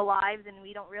little lives, and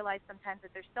we don't realize sometimes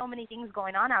that there's so many things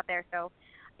going on out there. So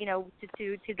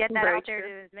to get that out there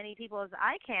to as many people as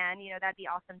I can, that'd be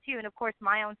awesome too. And of course,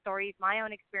 my own stories, my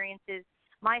own experiences,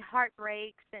 my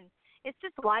heartbreaks, and it's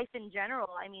just life in general.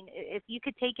 I mean, if you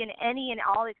could take in any and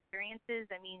all experiences,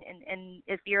 I mean, and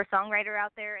if you're a songwriter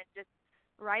out there and just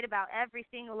write about every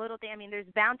single little thing, I mean, there's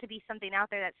bound to be something out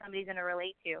there that somebody's going to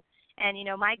relate to. And,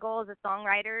 my goal as a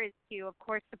songwriter is to, of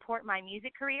course, support my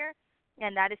music career,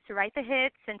 and that is to write the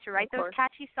hits and to write those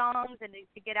catchy songs, and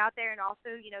to get out there and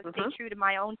also, stay true to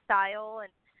my own style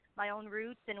and my own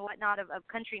roots and whatnot of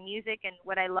country music, and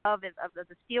what I love is of the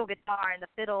steel guitar and the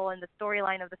fiddle and the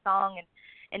storyline of the song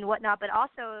and whatnot. But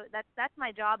also that's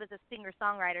my job as a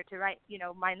singer-songwriter, to write,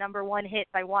 my number one hits.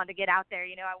 I want to get out there,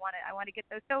 I want to get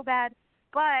those so bad.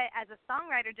 But as a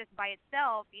songwriter just by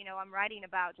itself, I'm writing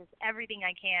about just everything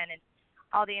I can and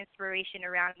all the inspiration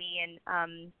around me,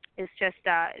 and it's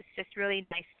just really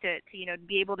nice to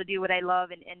be able to do what I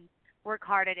love and work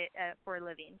hard at it for a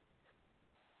living.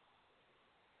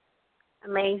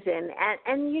 Amazing.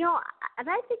 And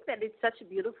I think that it's such a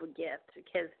beautiful gift,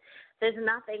 because there's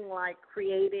nothing like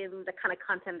creating the kind of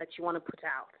content that you want to put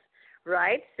out,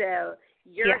 right? So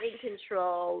you're in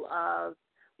control of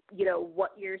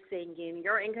what you're singing.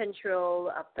 You're in control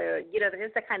of there's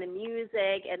the kind of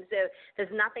music, and so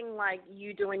there's nothing like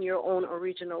you doing your own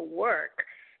original work,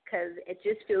 because it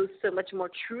just feels so much more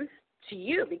truth to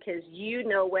you, because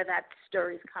where that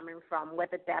story is coming from, where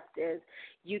the depth is.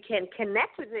 You can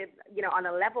connect with it, on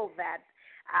a level that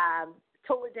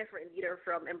totally different,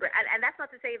 from, and that's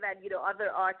not to say that, other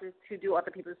artists who do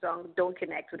other people's songs don't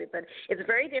connect with it, but it's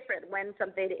very different when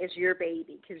something is your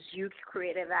baby, because you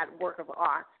created that work of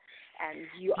art and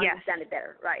you understand it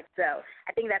better, right? So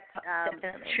I think that's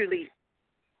truly,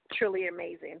 truly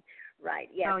amazing. Right.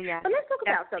 Yes. Oh, yeah. But let's talk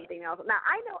about something else. Now,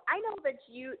 I know that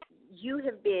you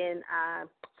have been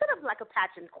sort of like a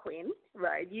pageant queen,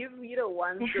 right? You've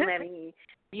won so many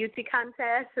beauty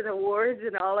contests and awards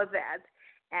and all of that.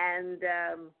 And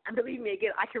believe me,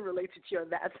 again, I can relate to you on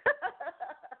that.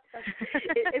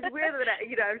 It's weird that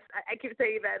I keep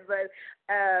saying that, but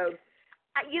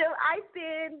I've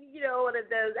been, one of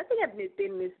those. I think I've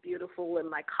been Miss Beautiful in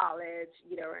my college,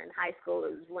 or in high school.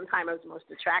 It was one time I was the most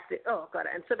attractive. Oh, God,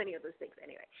 and so many of those things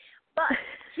anyway. But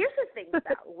here's the thing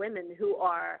about women who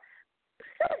are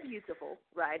sort of beautiful,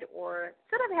 right, or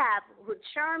sort of who are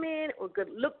charming or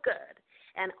look good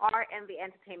and are in the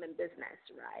entertainment business,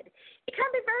 right? It can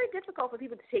be very difficult for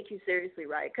people to take you seriously,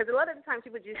 right? Because a lot of the times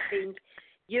people just think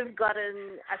you've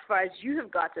gotten as far as you have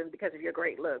gotten because of your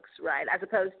great looks, right, as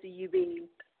opposed to you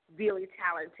being really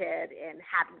talented and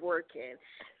hardworking.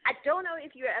 I don't know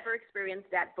if you ever experienced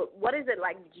that, but what is it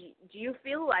like? Do you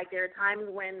feel like there are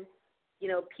times when,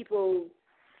 people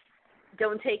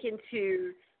don't take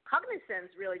into cognizance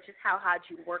really just how hard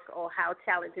you work or how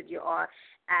talented you are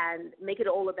and make it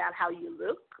all about how you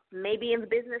look? Maybe in the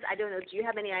business, I don't know. Do you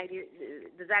have any idea?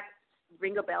 Does that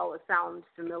ring a bell or sound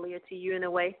familiar to you in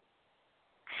a way?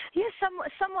 Yeah,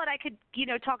 somewhat. I could,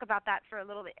 talk about that for a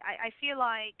little bit. I feel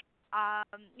like,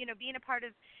 being a part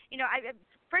of, I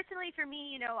personally for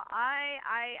me,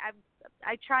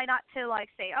 I try not to like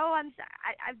say, oh,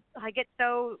 I get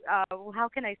so, how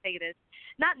can I say this?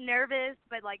 Not nervous,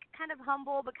 but like kind of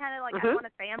humble, but kind of like I don't want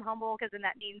to say I'm humble because then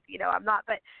that means, I'm not.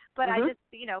 But I just,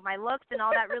 my looks and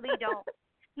all that really don't.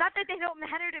 Not that they don't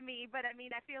matter to me, but I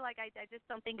mean, I feel like I just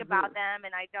don't think about them,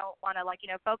 and I don't want to like,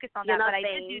 focus on that. But I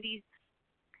did do these.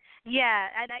 Yeah,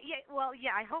 and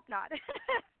I hope not.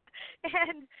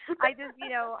 And I just,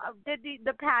 did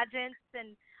the pageants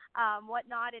and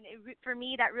whatnot, and for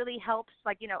me that really helps,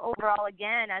 like, overall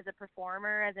again as a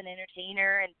performer, as an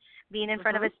entertainer, and being in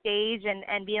front of a stage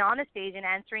and being on a stage and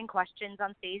answering questions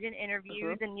on stage and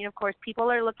interviews, and of course people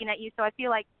are looking at you. So I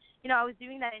feel like, I was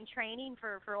doing that in training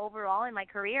for overall in my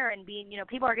career, and being,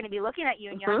 people are going to be looking at you,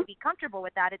 and you have to be comfortable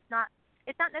with that. It's not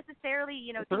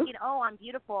necessarily, thinking, oh, I'm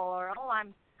beautiful, or oh,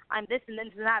 I'm this and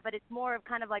this and that, but it's more of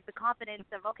kind of like the confidence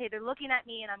of, okay, they're looking at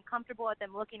me and I'm comfortable with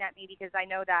them looking at me because I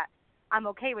know that I'm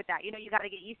okay with that. You got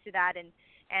to get used to that, and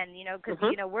because,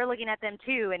 we're looking at them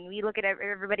too, and we look at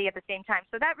everybody at the same time.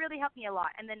 So that really helped me a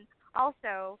lot. And then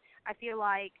also I feel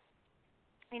like,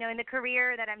 in the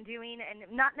career that I'm doing, and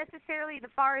not necessarily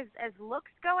the far as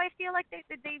looks go, I feel like they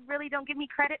really don't give me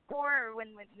credit for, or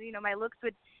when my looks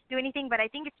would do anything, but I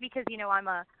think it's because,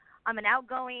 I'm an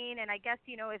outgoing, and I guess,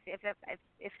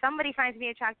 if somebody finds me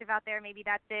attractive out there, maybe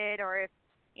that's it. Or if,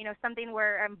 something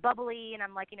where I'm bubbly and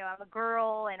I'm like, I'm a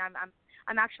girl, and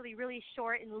I'm actually really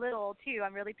short and little too.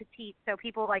 I'm really petite. So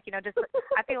people like, just,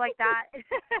 I feel like that,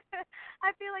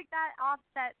 I feel like that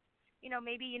offsets,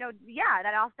 maybe,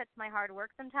 that offsets my hard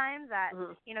work sometimes, that,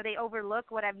 they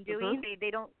overlook what I'm doing. They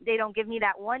don't give me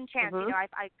that one chance.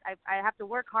 I have to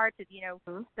work hard to,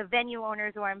 the venue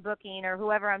owners who I'm booking or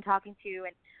whoever I'm talking to,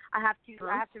 and I have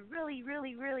to really,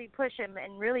 really, really push him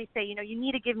and really say, you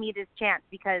need to give me this chance,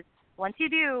 because once you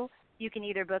do, you can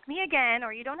either book me again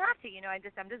or you don't have to.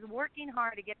 I'm just working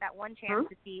hard to get that one chance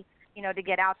to see, to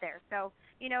get out there. So,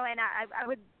 and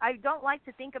I don't like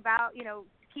to think about,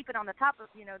 keep it on the top of,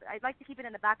 I'd like to keep it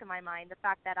in the back of my mind, the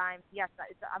fact that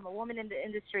I'm a woman in the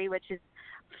industry, which is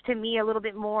to me a little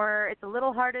bit more, it's a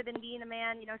little harder than being a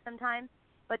man, sometimes.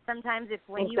 But sometimes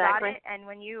when you got it, and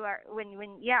when you are when you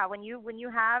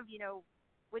have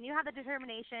when you have the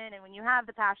determination, and when you have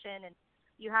the passion, and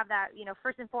you have that,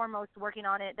 first and foremost working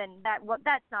on it, then that's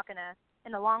not gonna,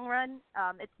 in the long run,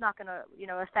 it's not gonna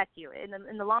affect you.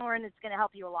 In the long run, it's gonna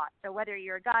help you a lot. So whether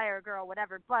you're a guy or a girl,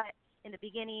 whatever. But in the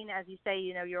beginning, as you say,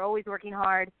 you're always working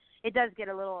hard. It does get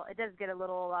a little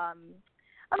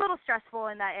stressful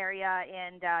in that area,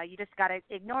 and you just gotta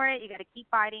ignore it. You gotta keep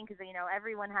fighting, because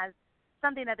everyone has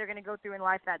something that they're going to go through in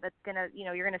life that's going to,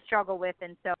 you're going to struggle with.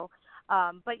 And so,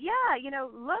 but yeah,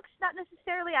 looks, not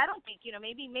necessarily, I don't think,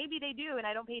 maybe they do, and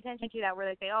I don't pay attention to that, where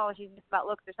they say, oh, she's just about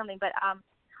looks or something. But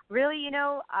really,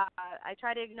 I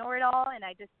try to ignore it all, and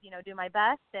I just, do my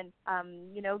best, and,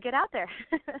 get out there.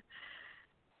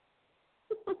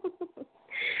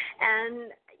 And,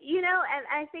 and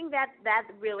I think that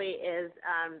really is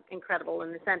incredible in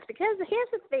a sense, because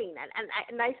here's the thing,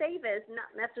 and I say this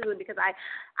not necessarily because I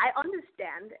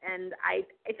understand, and I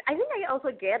think I also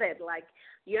get it, like,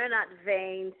 you're not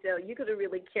vain, so you could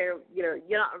really care, you're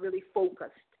not really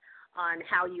focused on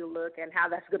how you look and how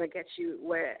that's going to get you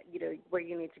where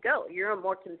you need to go. You're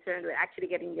more concerned with actually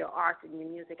getting your art and your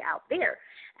music out there.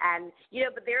 And,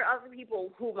 but there are other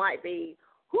people who might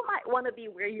want to be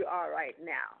where you are right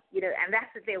now, and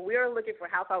that's the thing. We're looking for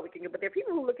how far we can go, but there are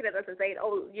people who are looking at us and saying,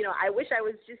 oh, I wish I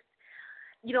was just,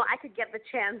 I could get the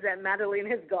chance that Madelyn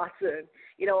has gotten.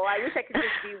 I wish I could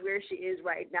just be where she is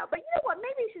right now. But you know what?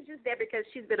 Maybe she's just there because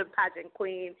she's been a pageant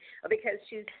queen, or because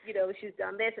she's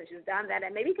done this and she's done that,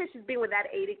 and maybe because she's been with that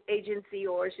agency,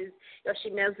 or she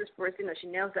knows this person, or she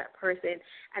knows that person.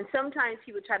 And sometimes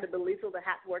people try to belittle the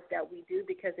hard work that we do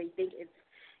because they think it's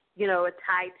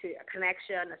tied to a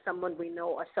connection or someone we know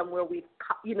or somewhere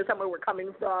somewhere we're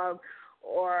coming from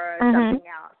or something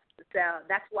else. So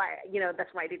that's why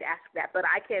I did ask that. But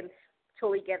I can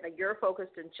totally get that you're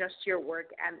focused on just your work,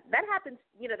 and that happens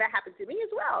to me as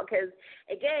well. Because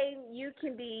again, you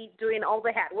can be doing all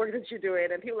the hard work that you're doing,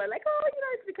 and people are like, oh,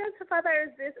 it's because her father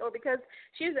is this, or because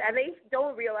and they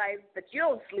don't realize that you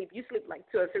don't sleep. You sleep like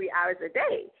 2 or 3 hours a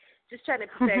day, just trying to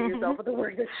prepare yourself for the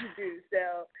work that you do.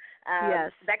 So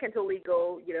yes, that can totally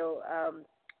go,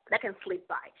 that can slip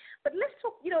by. But let's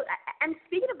talk, and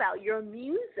speaking about your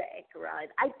music, right?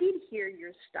 I did hear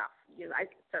your stuff.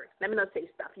 Let me not say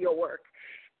stuff, your work.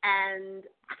 And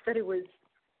I thought it was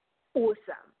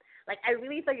awesome. Like, I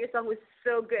really thought your song was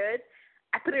so good.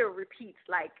 I put it on repeat,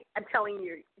 like, I'm telling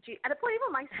you. At the point,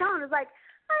 even my son was like,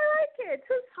 I like it.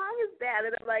 Whose song is that?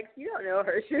 And I'm like, you don't know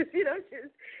her. So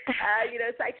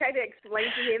I tried to explain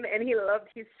to him, and he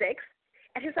loved his 6.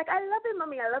 And he's like, I love him,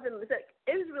 Mommy. I love him. It's like,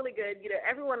 it was really good.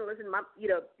 Everyone listened,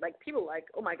 like people like,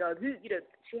 oh my God,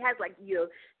 she has like,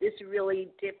 this really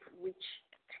deep, rich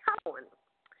tone.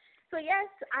 So yes,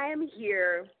 I am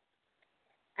here,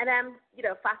 and I'm,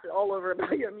 fasted all over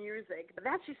about your music, but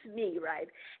that's just me, right?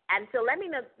 And so let me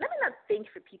not think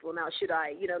for people now, should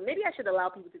I? Maybe I should allow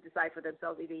people to decide for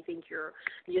themselves if they think your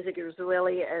music is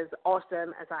really as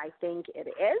awesome as I think it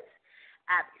is.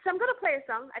 So I'm going to play a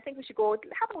song. I think we should go.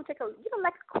 How about we take a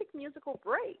quick musical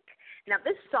break? Now,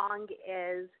 this song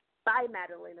is by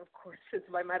Madelyn, of course. It's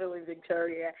by Madelyn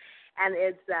Victoria, and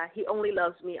it's He Only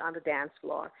Loves Me on the Dance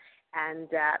Floor. And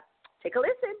take a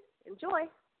listen. Enjoy.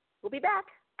 We'll be back.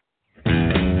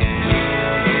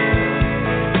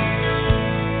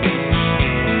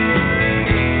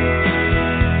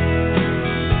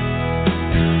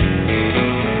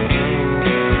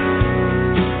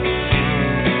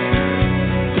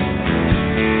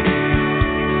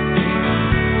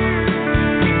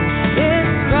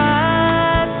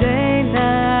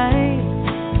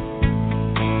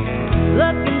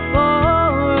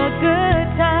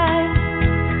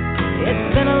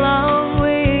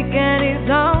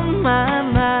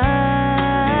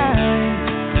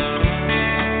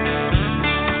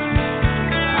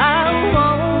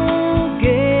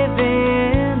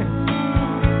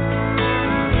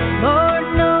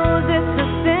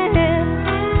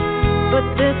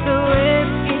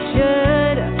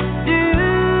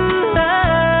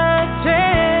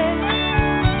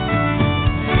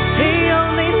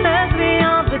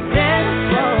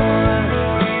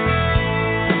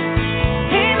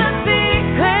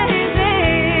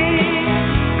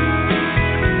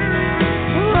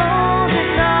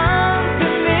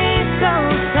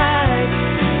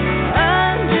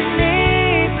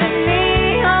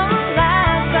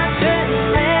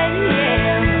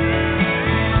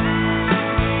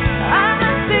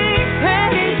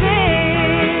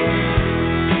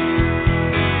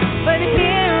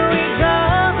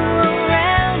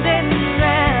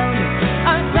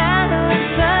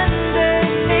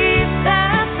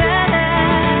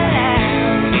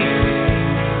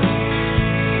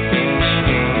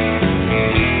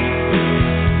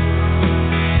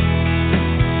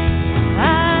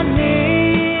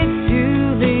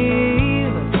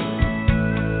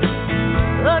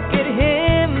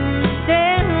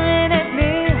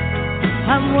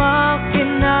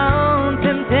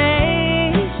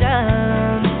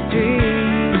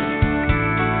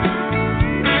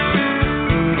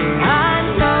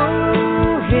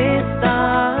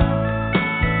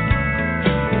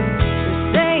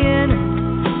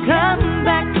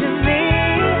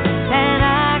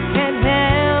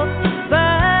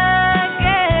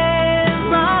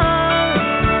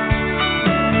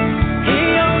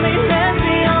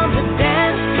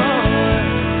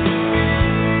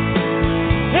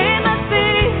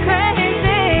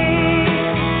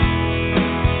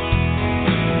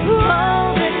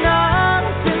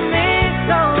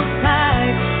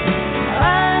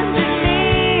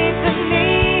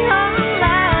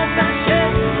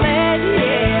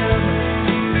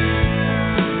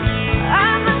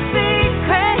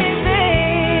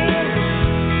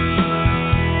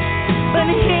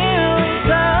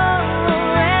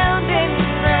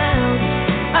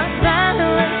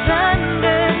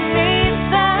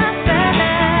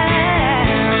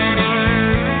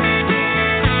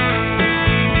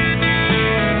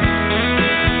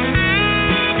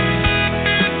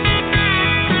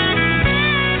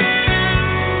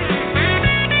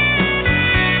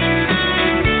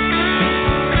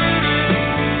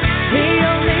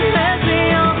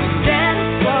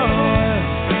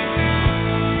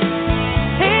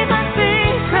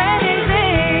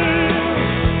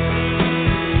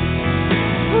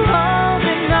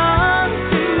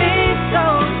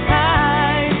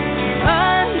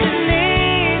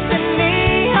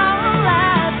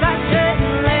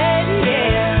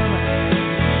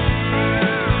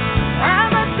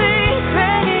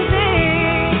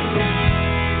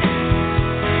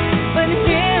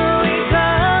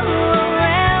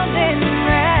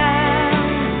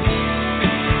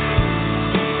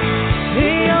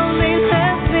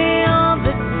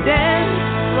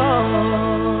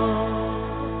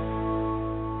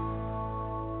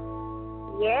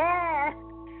 Yeah.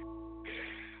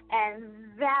 And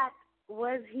that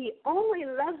was He Only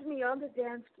Loves Me on the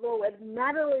Dance Floor with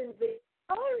Madelyn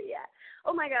Victoria.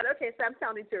 Oh my God. Okay, so I'm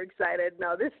sounding too excited.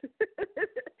 No, this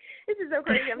this is so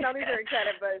crazy. I'm sounding so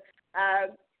excited, but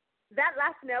that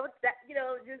last note, that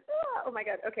just oh my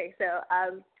God. Okay, so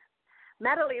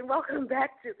Madelyn, welcome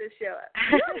back to the show.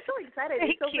 I'm so excited.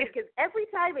 It's so funny because every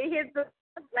time it hits the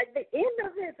end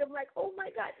of it, I'm like, oh my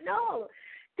God, no,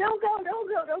 don't go,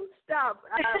 don't stop.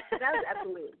 That was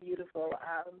absolutely beautiful.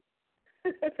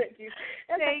 Thank you.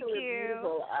 That's absolutely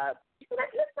beautiful.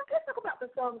 Let's talk about the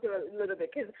song a little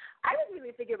bit because I was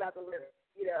really thinking about the lyrics,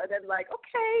 and then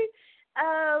okay,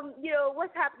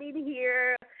 what's happening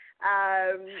here?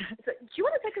 So do you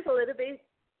want to take us a little bit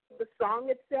the song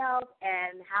itself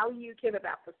and how you came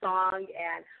about the song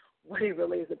and what it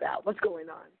really is about? What's going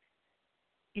on?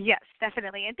 Yes,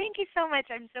 definitely. And thank you so much.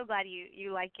 I'm so glad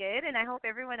you like it, and I hope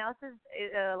everyone else is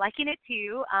liking it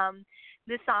too.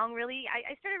 This song really,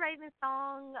 I started writing this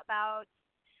song about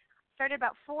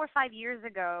 4 or 5 years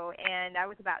ago, and I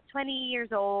was about 20 years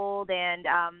old, and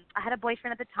I had a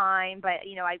boyfriend at the time, but,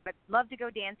 I loved to go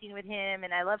dancing with him,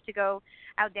 and I loved to go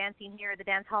out dancing here at the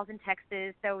dance halls in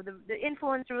Texas. So the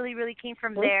influence really, really came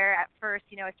from there. At first,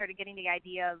 I started getting the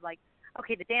idea of,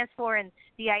 okay, the dance floor, and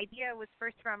the idea was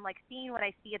first from, seeing what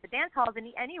I see at the dance halls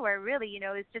and anywhere, really,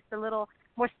 it's just a little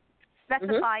more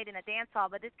specified in a dance hall,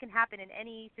 but this can happen in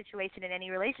any situation, in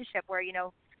any relationship where,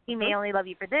 he may only love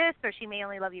you for this, or she may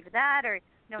only love you for that, or, in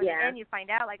the end you find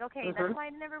out, okay, that's why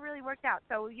it never really worked out.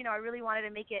 So, I really wanted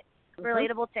to make it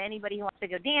relatable to anybody who wants to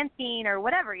go dancing or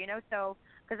whatever, so,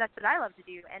 because that's what I love to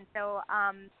do. And so,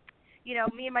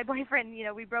 me and my boyfriend,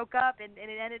 we broke up, and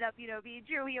it ended up, being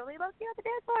true. He only loves me on the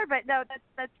dance floor, but no,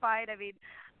 that's fine. I mean,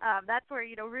 that's where,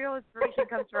 real inspiration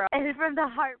comes from, and from the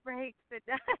heartbreaks. And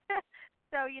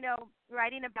so,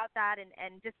 writing about that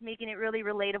and just making it really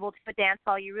relatable to the dance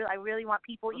hall. I really want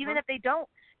people, even if they don't,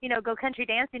 go country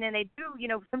dancing, and they do,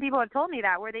 some people have told me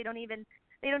that, where they don't even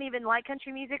like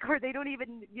country music, or they don't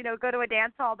even, go to a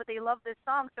dance hall, but they love this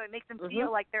song, so it makes them feel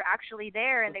like they're actually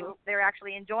there, and they're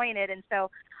actually enjoying it. And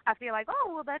so I feel like,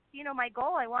 oh, well, that's, my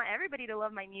goal. I want everybody to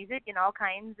love my music, and all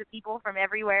kinds of people from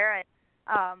everywhere. And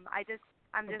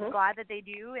I'm just glad that they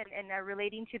do and are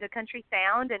relating to the country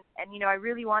sound. And I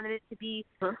really wanted it to be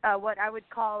what I would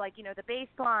call, the bass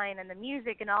line and the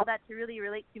music and all that to really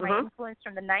relate to my influence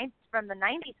from the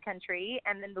 90s country,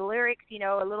 and then the lyrics,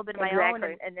 a little bit of my own,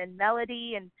 and then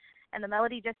melody and the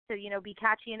melody just to, be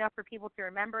catchy enough for people to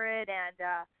remember it.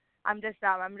 And I'm just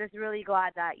really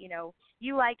glad that,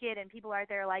 you like it and people out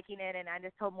there liking it, and I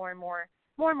just hope more and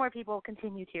more people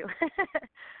continue to.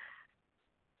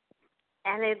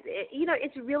 And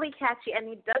it's really catchy, and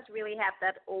it does really have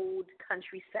that old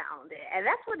country sound, and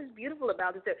that's what is beautiful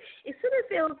about it. So it sort of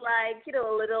feels like, a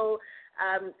little,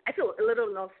 I feel a little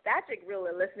nostalgic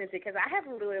really listening to it, because I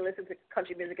haven't really listened to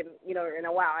country music in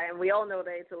a while, and we all know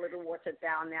that it's a little watered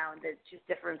down now, and there's just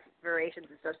different variations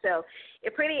and stuff. So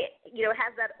it pretty,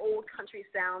 has that old country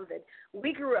sound that we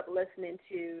grew up listening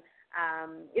to.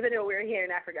 Even though we're here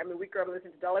in Africa, I mean, we grew up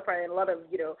listening to Dolly Parton and a lot of,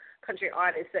 country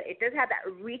artists. So it does have that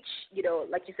reach,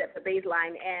 like you said, the bass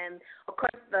line. And, of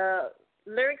course, the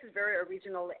lyrics is very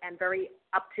original and very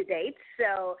up-to-date.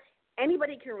 So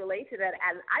anybody can relate to that.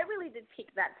 And I really did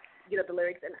pick that, the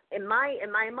lyrics. And in my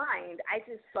mind, I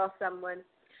just saw someone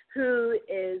who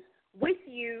is with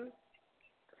you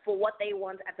for what they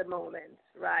want at the moment,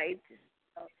 right?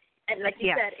 And like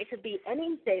you said, it could be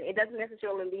anything. It doesn't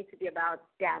necessarily need to be about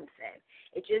dancing.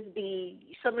 It just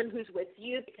be someone who's with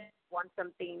you because you want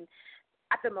something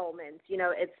at the moment.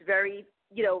 It's very,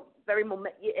 very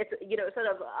it's, sort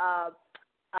of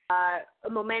a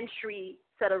momentary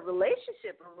sort of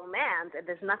relationship or romance, and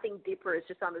there's nothing deeper. It's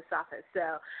just on the surface.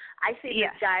 So I see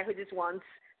this guy who just wants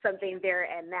something there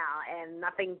and now, and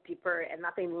nothing deeper and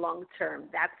nothing long term.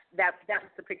 That's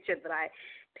the picture that I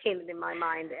painted in my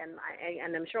mind, and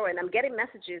I'm sure, and I'm getting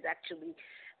messages actually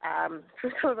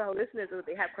from some of our listeners that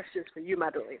they have questions for you,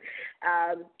 Madelyn.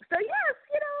 So yes,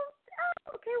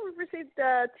 okay, we've received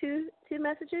 3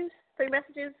 messages.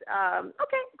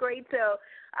 Okay, great. So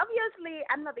obviously,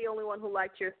 I'm not the only one who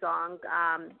liked your song.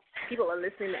 People are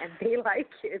listening and they like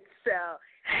it. So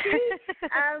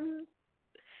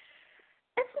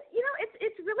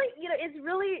it's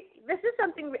really, this is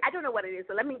something, I don't know what it is,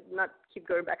 so let me not keep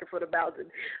going back and forth about it.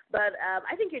 But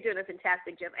I think you're doing a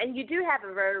fantastic job, and you do have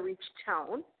a very rich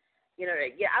tone.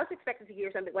 I was expecting to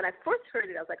hear something. When I first heard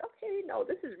it, I was like, okay, no,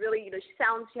 this is really,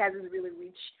 she has this really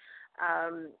rich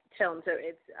tone, so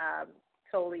it's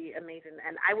totally amazing.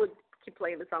 And I would keep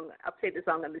playing the song. I'll play the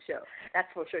song on the show. That's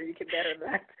for sure. You can bet on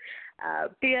that.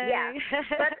 Yeah.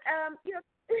 But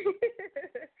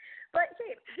but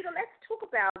hey, let's talk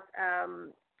about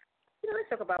let's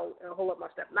talk about a whole lot more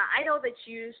stuff. Now, I know that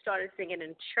you started singing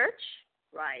in church,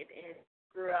 right? And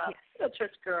grew up,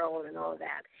 church girl and all of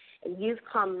that. And you've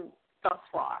come thus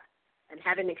far and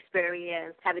having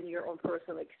your own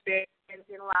personal experience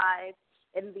in life,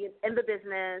 in the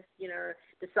business,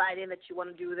 deciding that you want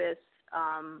to do this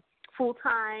full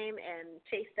time and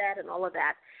chase that and all of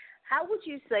that. How would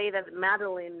you say that the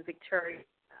Madelyn Victoria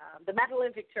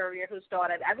who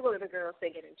started as a little girl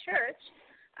singing in church,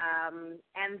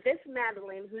 and this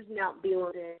Madelyn who's now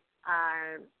building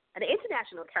an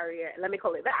international career, let me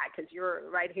call it that because you're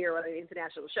right here on an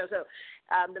international show. So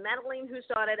the Madelyn who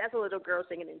started as a little girl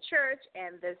singing in church,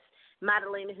 and this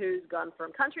Madelyn who's gone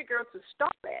from country girl to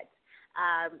Starlet.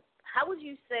 How would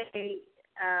you say?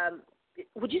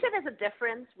 Would you say there's a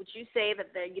difference? Would you say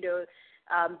that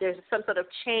there's some sort of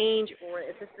change, or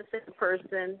is this the same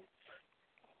person?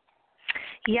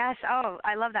 Yes. Oh,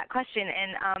 I love that question,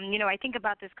 and I think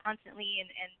about this constantly,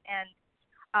 and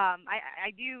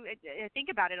I do think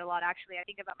about it a lot. Actually, I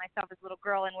think about myself as a little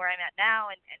girl and where I'm at now,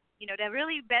 and to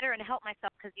really better and help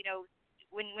myself, because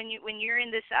when you're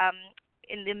in this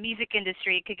in the music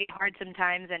industry, it could get hard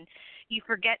sometimes, and you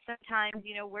forget sometimes,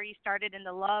 where you started and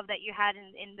the love that you had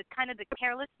in the kind of the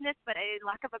carelessness, but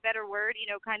lack of a better word,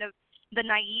 kind of the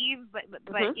naive, but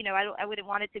I wouldn't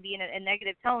want it to be in a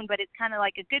negative tone, but it's kind of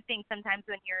like a good thing sometimes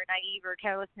when you're naive or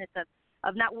carelessness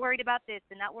of not worried about this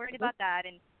and not worried about that,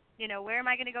 and where am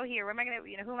I going to go here? Where am I going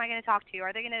to, who am I going to talk to?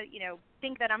 Are they going to,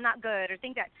 think that I'm not good, or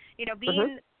think that,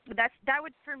 being that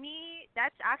would, for me,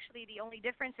 that's actually the only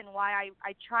difference in why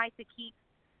I try to keep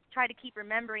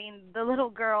remembering the little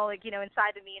girl,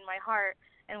 inside of me, in my heart,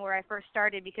 and where I first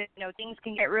started, because things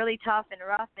can get really tough and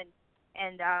rough, and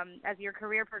as your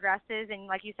career progresses, and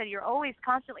like you said, you're always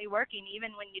constantly working.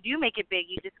 Even when you do make it big,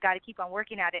 you just got to keep on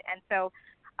working at it. And so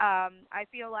I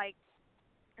feel like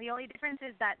the only difference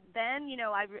is that then,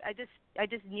 I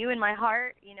just knew in my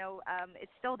heart,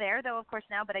 it's still there though, of course,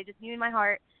 now, but I just knew in my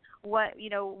heart what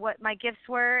my gifts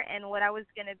were and what I was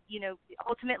going to,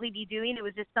 ultimately be doing. It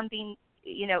was just something,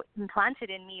 implanted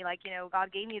in me, like,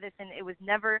 God gave me this, and it was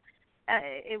never,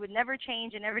 it would never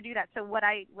change and never do that. So what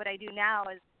I do now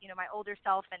is, my older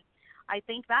self, and I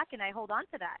think back and I hold on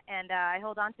to that, and I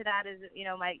hold on to that as,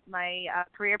 my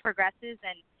career progresses,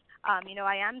 and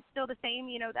I am still the same,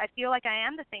 I feel like I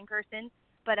am the same person,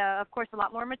 but of course a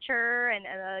lot more mature and,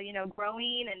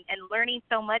 growing and learning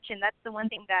so much. And that's the one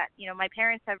thing that, my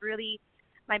parents have really,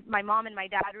 my mom and my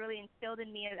dad really instilled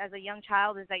in me as a young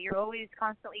child, is that you're always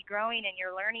constantly growing and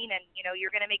you're learning, and,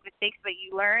 you're going to make mistakes, but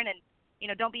you learn, and,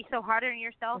 don't be so hard on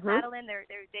yourself, Madelyn. They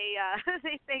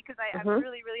say, because I'm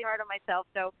really, really hard on myself.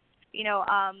 So,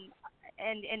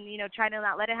 and try to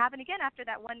not let it happen again after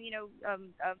that one,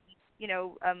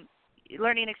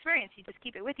 learning experience. You just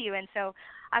keep it with you. And so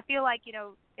I feel like,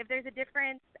 if there's a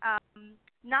difference,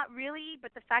 not really,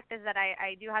 but the fact is that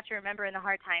I do have to remember in the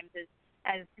hard times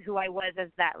as who I was as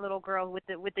that little girl with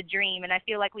the dream. And I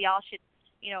feel like we all should,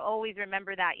 always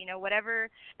remember that, whatever.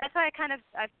 That's why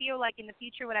I feel like in the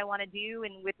future what I want to do,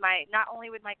 and with not only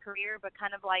with my career, but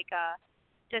kind of like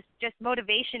just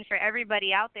motivation for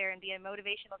everybody out there, and be a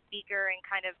motivational speaker, and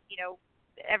kind of,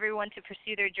 everyone to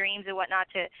pursue their dreams and whatnot,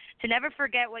 to never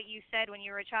forget what you said when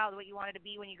you were a child, what you wanted to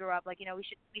be when you grew up. Like,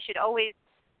 we should always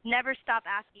never stop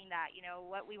asking that,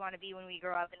 what we want to be when we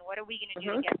grow up, and what are we going to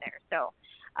do to get there. So,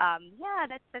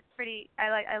 that's pretty,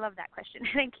 I love that question.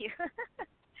 Thank you.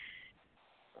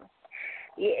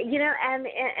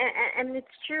 And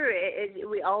it's true.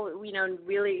 We all,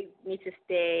 really need to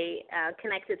stay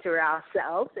connected to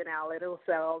ourselves and our little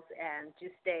selves, and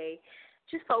just stay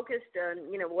just focused on,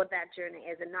 what that journey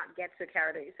is, and not get so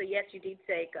carried away. So yes, you did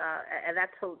say, and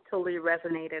that totally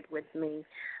resonated with me.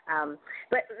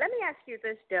 But let me ask you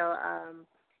this, though.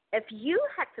 If you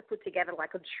had to put together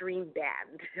like a dream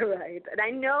band, right? And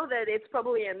I know that it's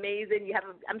probably amazing.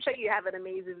 I'm sure you have an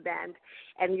amazing band,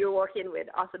 and you're working with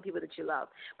awesome people that you love.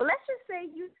 But let's just say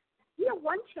you have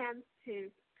one chance to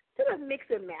sort of mix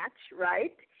and match,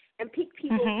 right? And pick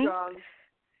people from,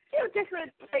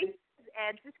 different places,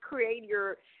 and just create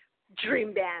your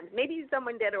dream band. Maybe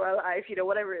someone dead or alive,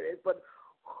 whatever it is. But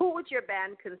who would your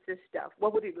band consist of?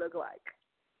 What would it look like?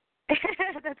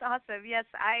 That's awesome. Yes,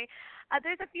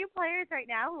 there's a few players right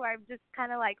now who I'm just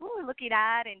kind of like, looking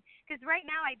at, and because right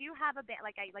now I do have a band,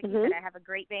 like you said, I have a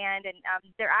great band, and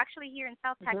they're actually here in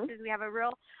South Texas. We have a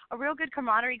real good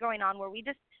camaraderie going on, where we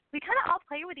kind of all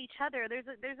play with each other. There's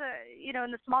a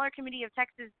in the smaller community of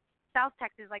Texas, South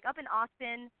Texas, like up in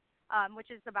Austin,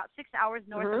 which is about 6 hours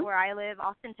north of where I live.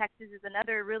 Austin, Texas is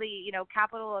another really,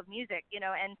 capital of music,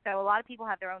 and so a lot of people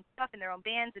have their own stuff and their own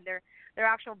bands and their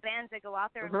actual bands that go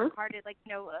out there and work hard to,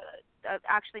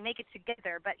 actually make it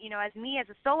together. But, as me, as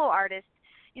a solo artist,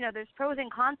 there's pros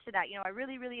and cons to that. I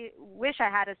really, really wish I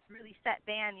had a really set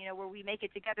band, where we make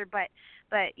it together. But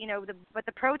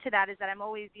the pro to that is that I'm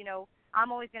always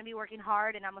going to be working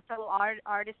hard, and I'm a solo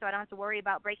artist, so I don't have to worry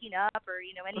about breaking up or,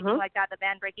 anything like that, the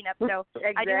band breaking up. So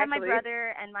exactly. I do have my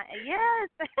brother and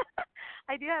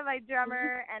I do have my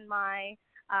drummer and my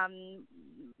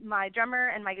drummer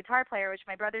and my guitar player, which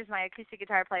my brother's my acoustic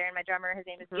guitar player, and my drummer, his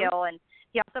name is Gil, and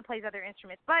he also plays other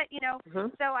instruments. But,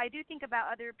 so I do think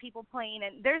about other people playing,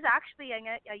 and there's actually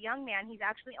a young man. He's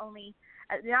actually only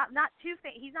not too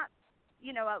he's not,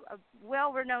 a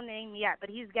well-renowned name yet, but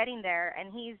he's getting there,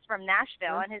 and he's from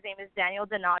Nashville, and his name is Daniel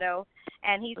Donato,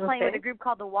 and he's playing with a group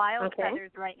called the Wild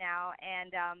Feathers right now,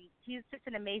 and he's just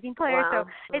an amazing player. So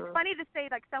it's funny to say,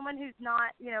 like, someone who's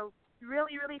not,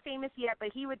 really, really famous yet, but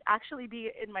he would actually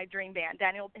be in my dream band.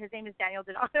 His name is Daniel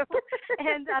Donato,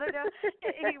 and I don't know,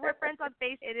 we're friends on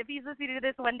Facebook, and if he's listening to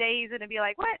this one day, he's going to be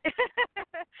like, what?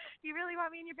 You really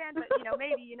want me in your band? But,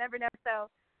 maybe, you never know. So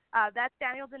that's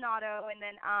Daniel Donato, and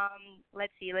then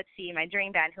let's see, my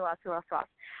dream band. Who else?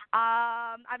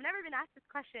 I've never been asked this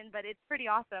question, but it's pretty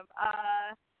awesome.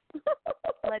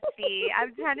 Let's see.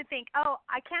 I'm trying to think. Oh,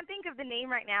 I can't think of the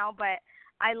name right now, but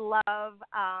I love.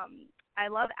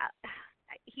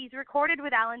 He's recorded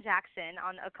with Alan Jackson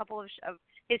on a couple of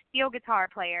his steel guitar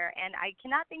player, and I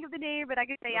cannot think of the name, but I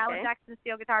could say Alan Jackson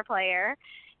steel guitar player,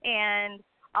 and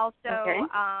also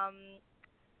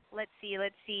let's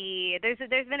see. There's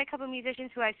been a couple of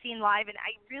musicians who I've seen live, and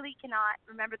I really cannot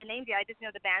remember the names yet. I just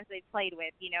know the bands they've played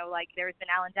with. Like there's been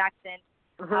Alan Jackson.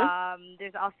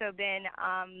 There's also been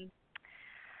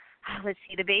let's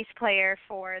see, the bass player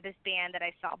for this band that I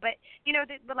saw. But,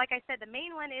 but like I said, the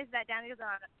main one is that Daniel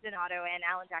Donato and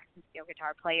Alan Jackson steel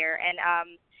guitar player. And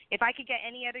if I could get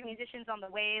any other musicians on the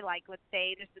way, like let's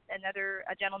say there's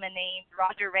a gentleman named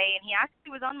Roger Ray, and he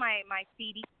actually was on my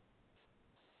CD.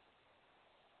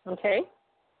 Okay.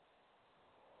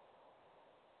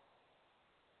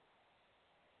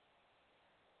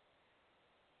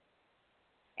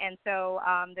 And so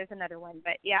there's another one,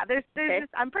 but yeah, there's this,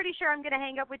 I'm pretty sure I'm gonna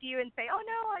hang up with you and say, oh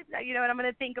no, and I'm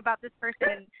gonna think about this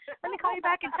person and let me call you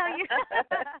back and tell you.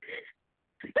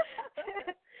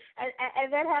 and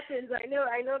that happens. I know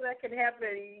that can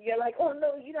happen. You're like, oh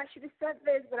no, I should have said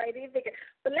this, but I didn't think it.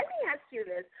 But let me ask you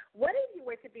this: what if you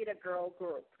were to be in a girl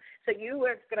group? So you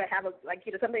were gonna have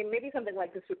something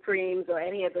like the Supremes or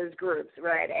any of those groups,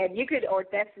 right? And you could, or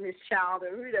Destiny's Child,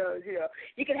 or who knows,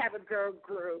 you could have a girl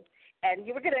group. And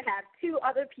you were going to have two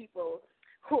other people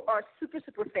who are super,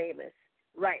 super famous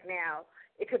right now.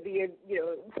 It could be in,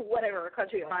 whatever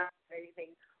country or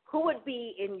anything. Who would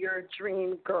be in your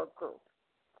dream girl group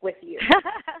with you?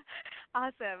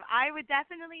 Awesome. I would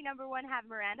definitely, number one, have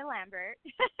Miranda Lambert.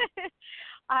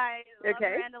 I love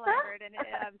Miranda Lambert, and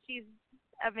she's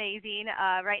amazing.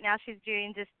 Right now she's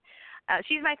doing just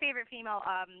she's my favorite female,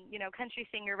 country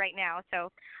singer right now.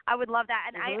 So I would love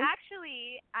that. And I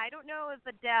don't know if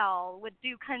Adele would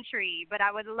do country, but I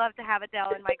would love to have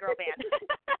Adele in my girl band.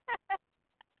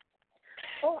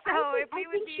 I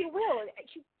think she will.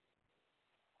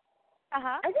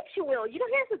 I think she will.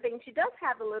 Here's the thing. She does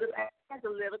have a little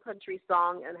country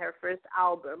song on her first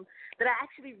album that I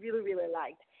actually really, really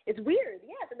liked. It's weird.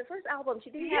 Yes, in the first album, she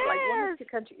didn't have one or two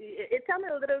country. It sounded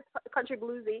a little country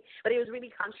bluesy, but it was really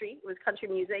country. It was country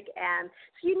music, and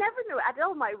so you never know.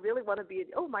 Adele might really want to be.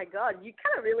 Oh my God, you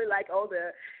kind of really like all the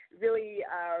really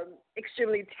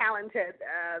extremely talented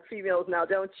females now,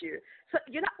 don't you? So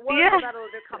you're not worried about all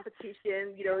the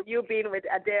competition. You being with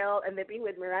Adele and they being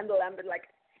with Miranda Lambert. Like,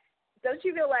 don't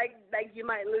you feel like you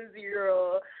might lose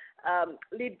your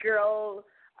lead girl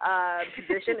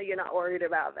position? Or you're not worried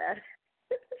about that?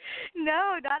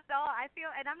 No, not at all. I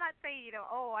feel, and I'm not saying,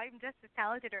 I'm just as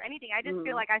talented or anything. I just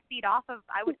feel like I would feed off of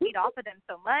them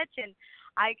so much, and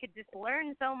I could just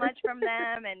learn so much from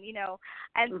them, and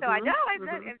and so I know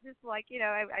it's just like,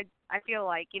 I feel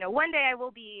like, one day I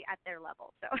will be at their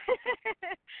level. So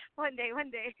one day.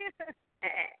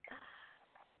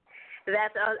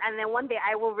 That's and then one day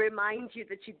I will remind you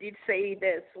that you did say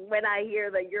this when I hear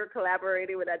that you're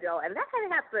collaborating with Adele, and that can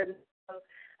happen.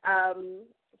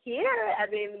 Here, I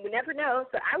mean, we never know.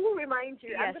 So I will remind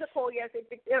you. Yes. I'm going to call you and say,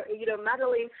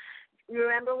 Madelyn,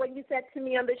 remember when you said to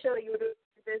me on the show that you were doing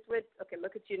this with? Okay,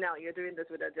 look at you now. You're doing this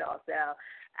with Adele. So,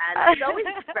 and it's always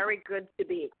very good to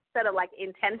be sort of like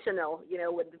intentional,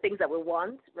 with the things that we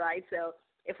want, right? So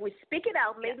if we speak it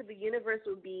out, maybe the universe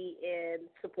will be in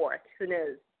support. Who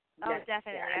knows? Oh, Yes,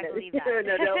 definitely. yeah, I no, believe that.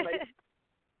 no, like,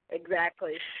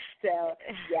 exactly. So,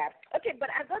 yeah. Okay, but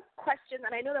I've got questions,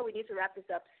 and I know that we need to wrap this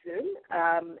up soon.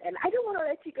 And I don't want to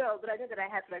let you go, but I know that I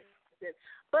have my questions.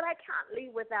 But I can't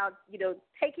leave without,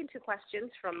 taking two questions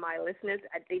from my listeners.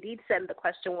 They did send the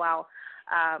question while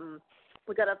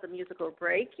we got off the musical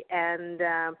break, and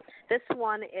this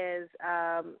one is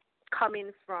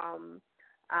coming from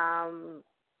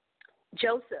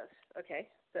Joseph. Okay,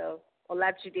 so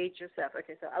Olajide Joseph.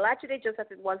 Okay, so Olajide Joseph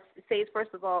says,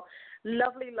 first of all,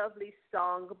 lovely, lovely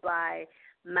song by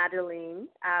Madelyn.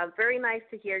 Very nice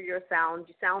to hear your sound.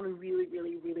 You sound really,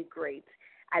 really, really great.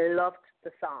 I loved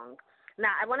the song.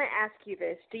 Now, I want to ask you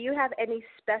this. Do you have any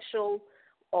special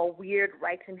or weird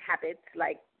writing habits,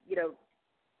 like,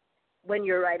 when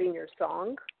you're writing your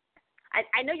song?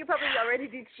 I know you probably already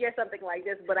did share something like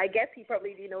this, but I guess he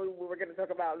probably didn't know we were going to talk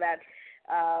about that,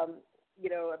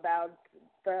 about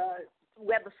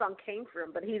where the song came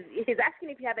from. But he's asking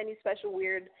if you have any special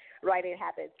weird writing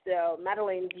habits. So,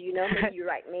 Madeline, do you know, maybe you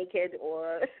write naked,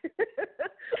 or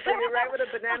you write with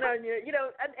a banana on your,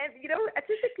 and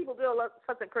artistic people do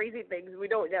sorts of crazy things. We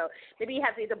don't know. Maybe you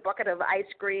have to eat a bucket of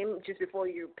ice cream just before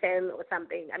you pen or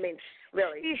something. I mean,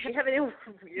 really, do you have any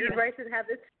weird writing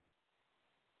habits?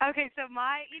 Okay, so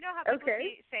you know how people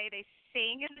say they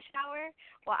sing in the shower?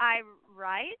 Well, I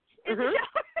write in the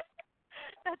shower.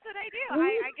 That's what I do.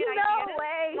 I get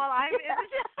ideas while I'm in the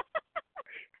shower.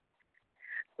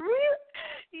 Really?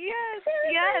 Yes.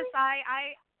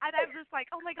 And I'm just like,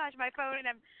 oh my gosh, my phone,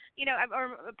 and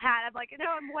or a pad. I'm like,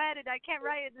 no, I'm wet and I can't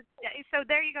write. So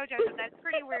there you go, Joseph. That's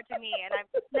pretty weird to me, and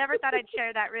I've never thought I'd share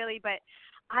that really, but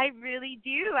I really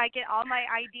do. I get all my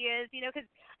ideas, because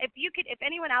if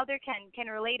anyone out there can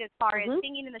relate as far as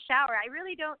singing in the shower, I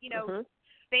really don't,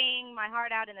 sing my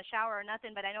heart out in the shower or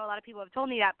nothing, but I know a lot of people have told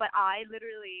me that, but I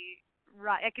literally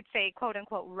write, I could say, quote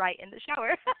unquote, right in the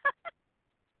shower.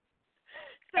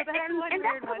 So that's one weird one. And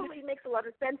that probably makes a lot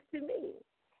of sense to me.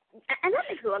 And that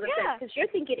makes a lot of sense, because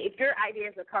you're thinking if your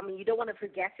ideas are coming, you don't want to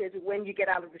forget it when you get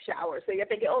out of the shower. So you're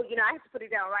thinking, I have to put it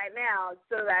down right now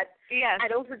so that I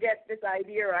don't forget this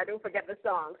idea or I don't forget the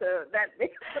song. So that's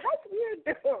weird,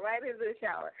 though, right in the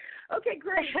shower. Okay,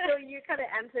 great. So you kind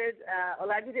of answered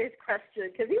Olajide's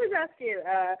question, because he was asking,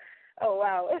 oh,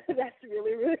 wow, that's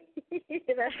really, really,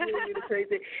 that's really, really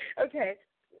crazy. Okay.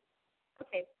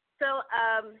 So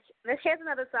here's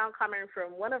another song coming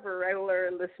from one of our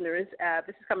regular listeners.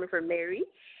 This is coming from Mary.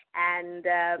 And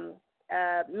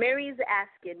Mary's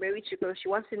asking, Mary Chico, she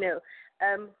wants to know,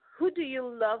 what do you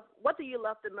love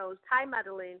the most? Hi,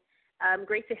 Madeline.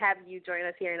 Great to have you join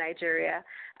us here in Nigeria.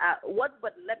 What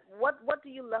do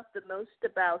you love the most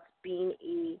about being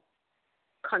a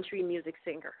country music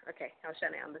singer? Okay, I was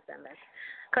trying to understand that.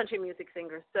 Country music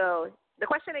singer. So the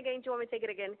question again, do you want me to take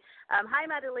it again? Hi,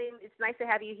 Madeline. It's nice to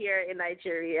have you here in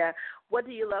Nigeria. What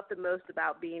do you love the most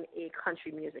about being a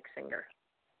country music singer?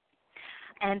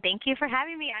 And thank you for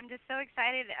having me. I'm just so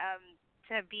excited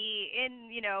to be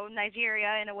in,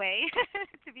 Nigeria in a way,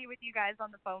 to be with you guys on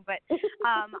the phone. But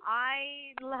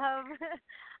I love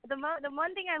the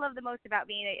one thing I love the most about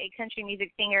being a country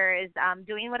music singer is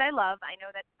doing what I love. I know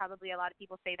that probably a lot of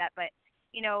people say that, but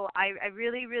I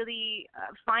really, really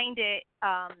find it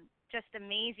just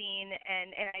amazing,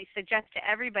 and I suggest to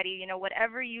everybody,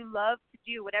 whatever you love to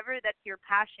do, whatever that's your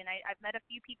passion. I've met a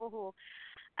few people who,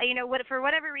 for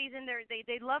whatever reason,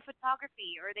 they love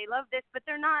photography or they love this, but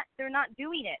they're not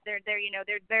doing it.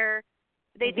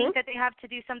 They think that they have to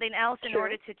do something else in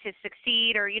order to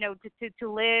succeed, or to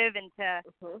live and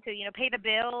to pay the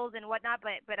bills and whatnot.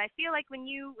 But I feel like when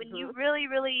you really,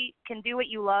 really can do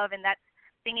what you love, and that's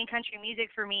singing country music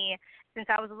for me since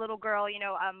I was a little girl.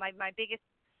 My biggest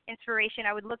inspiration,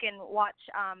 I would look and watch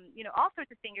all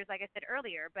sorts of singers, like I said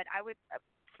earlier, but I would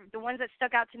the ones that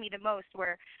stuck out to me the most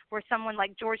were someone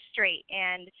like George Strait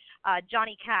and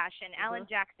Johnny Cash and Alan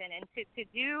Jackson, and to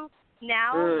do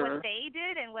now what they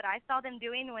did and what I saw them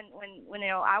doing when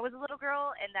I was a little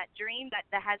girl, and that dream that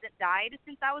hasn't died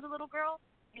since I was a little girl.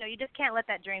 You just can't let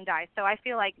that dream die. So I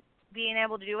feel like being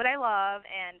able to do what I love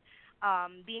and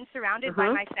being surrounded by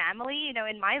my family,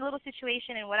 in my little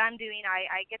situation and what I'm doing,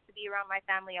 I get to be around my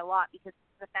family a lot because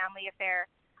it's a family affair.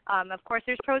 Of course,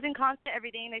 there's pros and cons to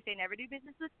everything. They say never do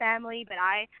business with family, but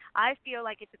I feel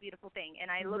like it's a beautiful thing, and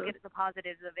I look at the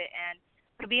positives of it. And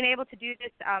so being able to do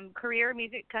this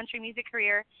country music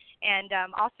career, and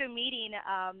also meeting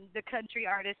the country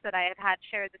artists that I have had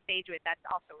share the stage with, that's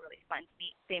also really fun to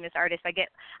meet famous artists. I get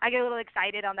a little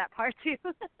excited on that part too,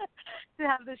 to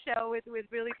have the show with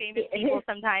really famous people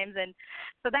sometimes, and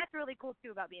so that's really cool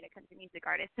too about being a country music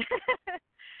artist.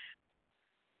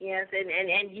 Yes,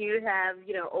 and you have,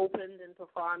 opened and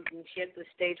performed and shared the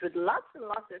stage with lots and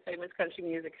lots of famous country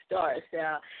music stars. So,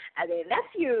 I mean, that's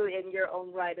you in your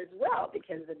own right as well,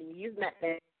 because, I mean, you've met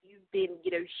them, you've been,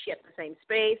 shared the same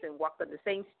space and walked on the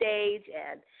same stage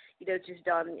and, just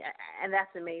done, and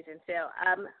that's amazing. So,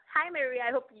 hi, Mary.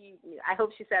 I hope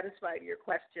she satisfied your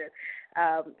question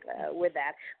with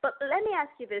that. But let me ask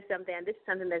you this something, and this is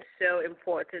something that's so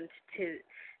important to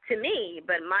me,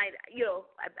 but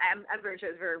I'm very sure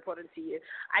it's very important to you.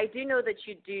 I do know that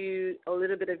you do a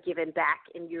little bit of giving back,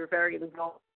 and you're very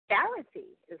involved in charity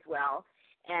as well.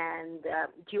 And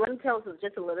do you want to tell us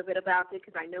just a little bit about it?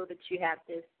 Because I know that you have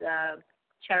this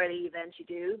charity event you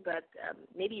do, but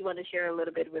maybe you want to share a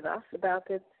little bit with us about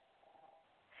it.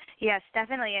 Yes,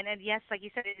 definitely, and yes, like you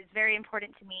said, it is very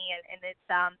important to me, and it's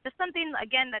just something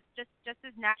again that's just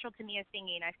as natural to me as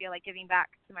singing. I feel like giving back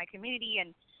to my community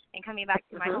and coming back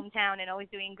to my hometown and always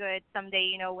doing good.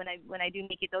 Someday, when I do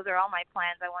make it, those are all my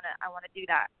plans. I wanna do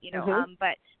that,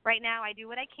 But right now, I do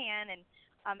what I can, and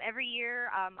every year,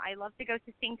 I love to go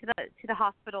to sing to the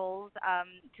hospitals,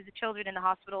 to the children in the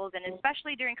hospitals, and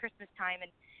especially during Christmas time.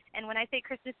 And when I say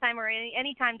Christmas time or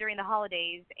any time during the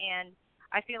holidays, and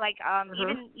I feel like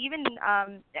even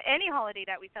any holiday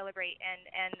that we celebrate,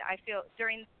 and I feel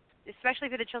especially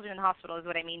for the children in the hospital is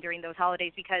what I mean during those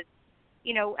holidays, because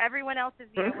everyone else is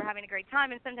we're having a great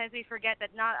time, and sometimes we forget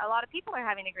that not a lot of people are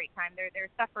having a great time. They're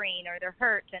suffering or they're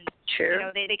hurt, and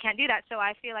they can't do that. So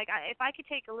I feel like if I could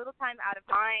take a little time out of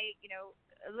my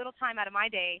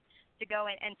day to go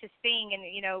and to sing and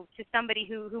to somebody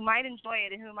who might enjoy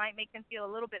it and who might make them feel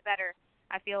a little bit better,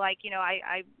 I feel like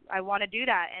I want to do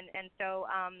that, and so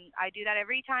I do that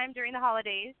every time during the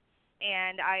holidays,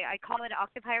 and I call it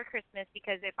Octave Higher Christmas,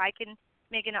 because if I can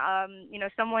make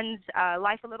someone's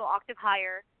life a little octave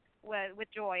higher with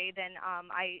joy, then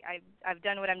I've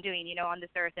done what I'm doing on this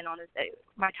earth and on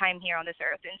my time here on this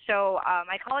earth, and so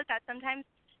I call it that. Sometimes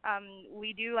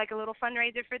we do like a little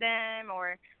fundraiser for them,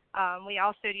 or we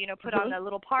also put on a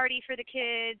little party for the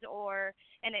kids,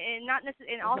 and not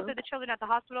necessarily, and also the children at the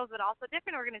hospitals, but also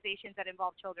different organizations that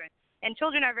involve children. And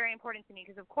children are very important to me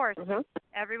because, of course,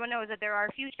 everyone knows that they're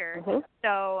our future.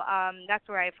 So that's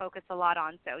where I focus a lot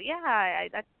on. So yeah,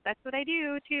 that's what I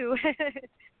do too.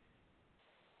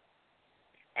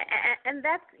 And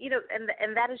that's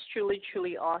and that is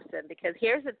truly awesome, because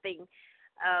here's the thing.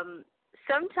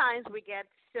 Sometimes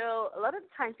a lot of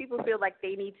times people feel like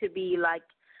they need to be like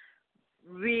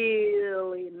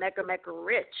really mega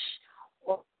rich,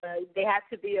 or they have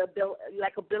to be a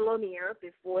billionaire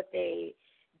before they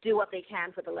do what they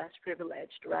can for the less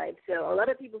privileged, right? So a lot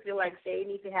of people feel like they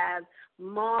need to have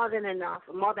more than enough,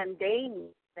 more than they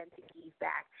need them to give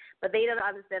back. But they don't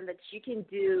understand that you can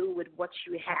do with what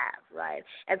you have, right?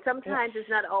 And sometimes it's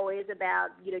not always about,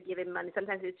 giving money.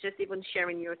 Sometimes it's just even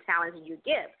sharing your talents and your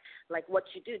gift, like what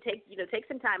you do. Take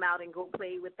some time out and go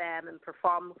play with them and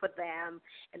perform for them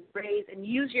and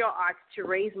use your art to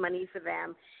raise money for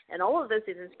them and all of those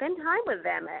things, and spend time with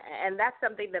them. And that's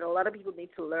something that a lot of people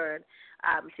need to learn,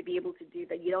 to be able to do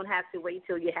that. You don't have to wait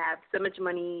till you have so much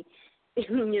money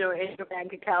in your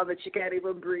bank account that you can't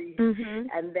even breathe,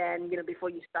 and then, before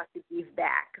you start to give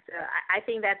back. So I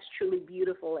think that's truly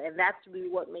beautiful, and that's really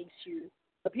what makes you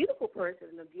a beautiful person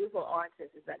and a beautiful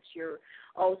artist, is that you're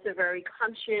also very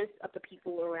conscious of the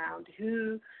people around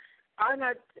who are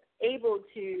not able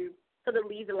to sort of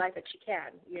lead the life that you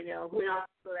can, who are not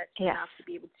enough to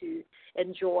be able to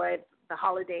enjoy the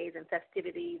holidays and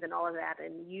festivities and all of that,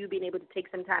 and you being able to take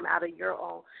some time out of your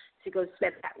own to go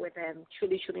spend that with them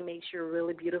truly makes you a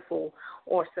really beautiful,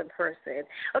 awesome person.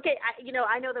 Okay,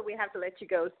 I know that we have to let you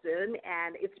go soon,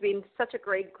 and it's been such a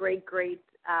great talking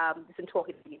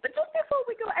to you. But just before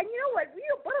we go, and you know what,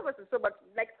 both of us are so much,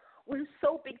 like, we're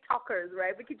so big talkers,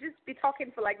 right? We could just be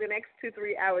talking for like the next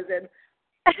 2-3 hours, and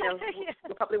we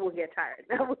probably won't get tired.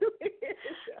 But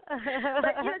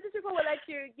just before we let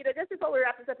you, just before we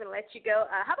wrap this up and let you go,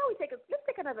 how about let's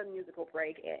take another musical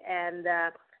break, and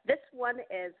this one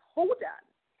is Hold On.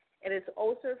 It is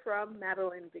also from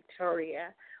Madelyn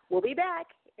Victoria. We'll be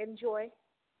back. Enjoy.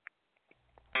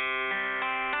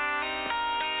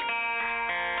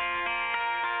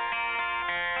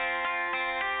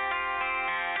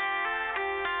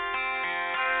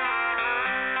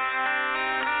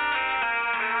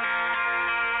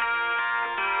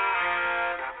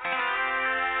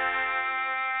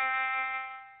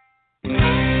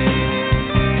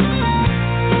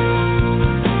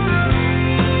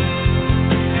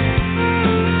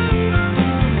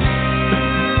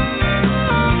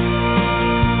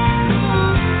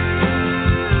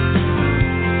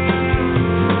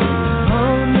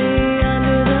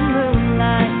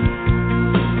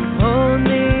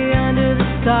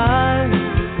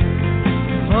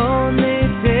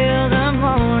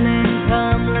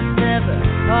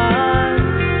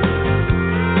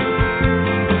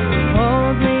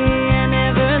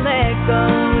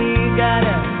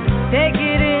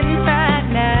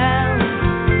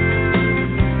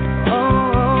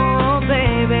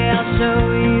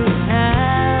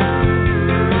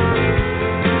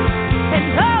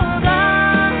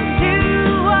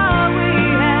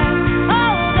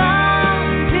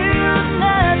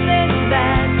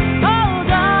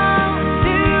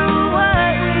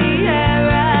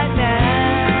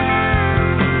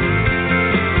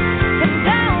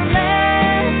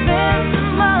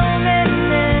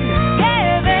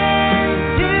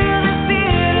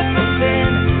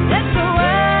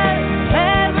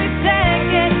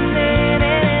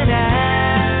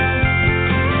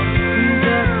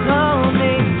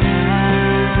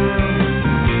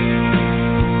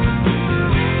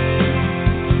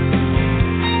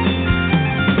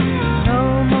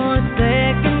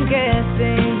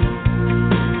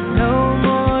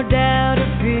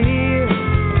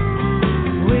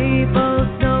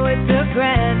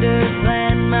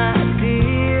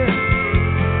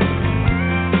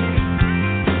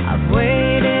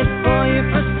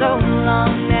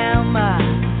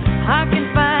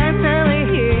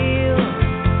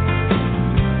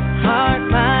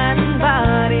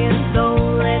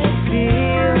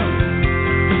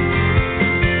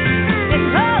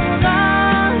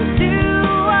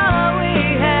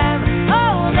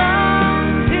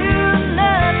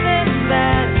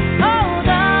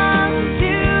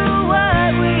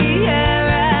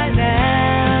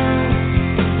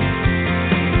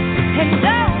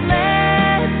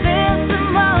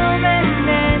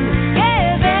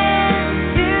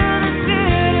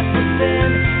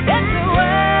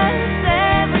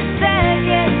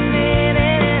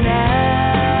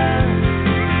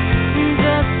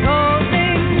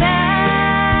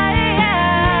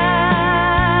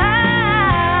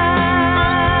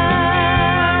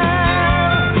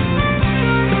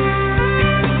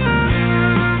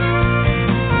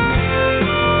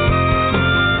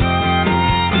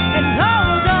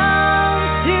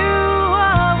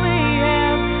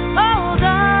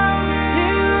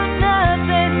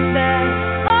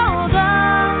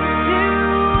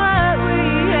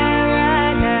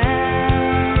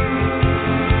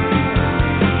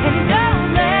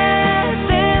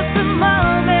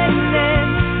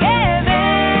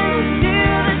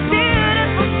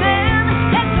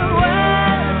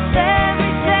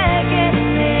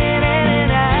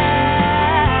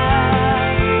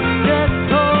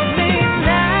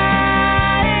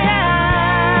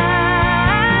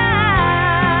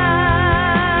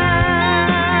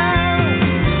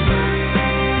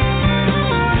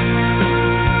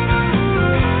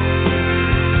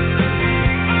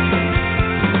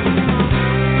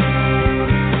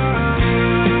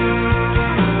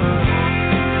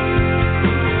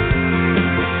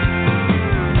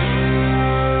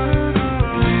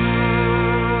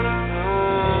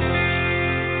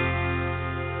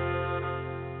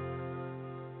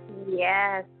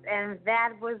 Yes, and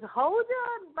that was Hold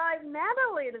On by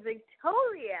Madelyn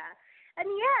Victoria. And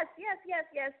yes.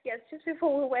 Just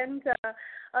before we went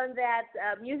on that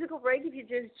musical break, if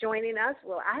you're just joining us,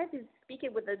 well, I have been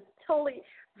speaking with a totally,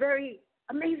 very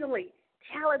amazingly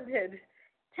talented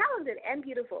and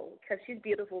beautiful, because she's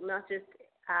beautiful, not just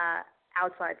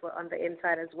outside, but on the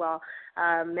inside as well,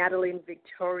 Madelyn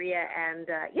Victoria. And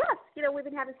yes, we've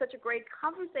been having such a great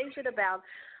conversation about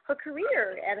her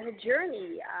career and her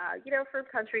journey, from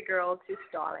country girl to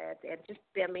starlet, and just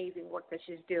the amazing work that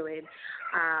she's doing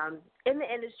in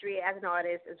the industry as an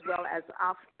artist, as well as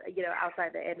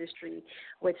outside the industry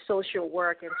with social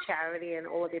work and charity and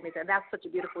all of it. And that's such a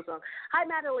beautiful song. Hi,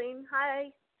 Madelyn.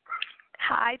 Hi.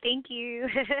 Hi, thank you.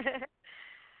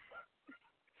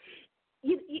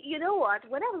 You know what?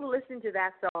 When I was listening to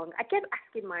that song, I kept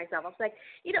asking myself, I was like,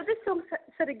 this song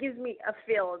sort of gives me a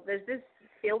feel. There's this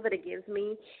feel that it gives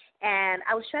me, and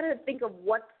I was trying to think of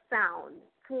what sound,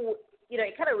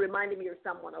 it kind of reminded me of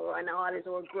someone or an artist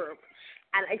or a group,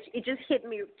 and it just hit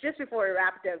me just before it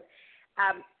wrapped up.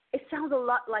 It sounds a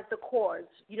lot like the Chords.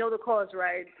 You know the Chords,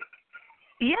 right?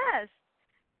 Yes.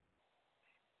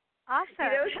 Awesome. So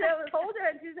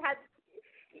Holder just had.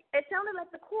 It sounded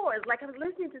like the Chords, like I was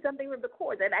listening to something with the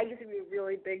Chords, and I used to be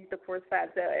really big the Chords fan,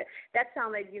 so that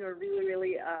sounded really,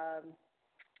 really,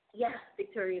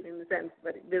 Victorian in the sense,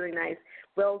 but really nice.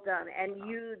 Well done, and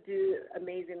you do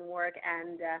amazing work,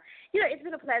 and, it's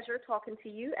been a pleasure talking to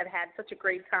you. I've had such a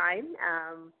great time,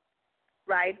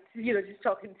 right, just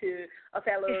talking to a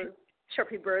fellow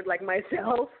chirpy bird like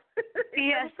myself.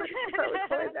 Yes. I would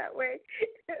call it that way.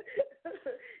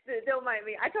 Don't mind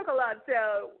me. I talk a lot,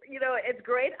 so, it's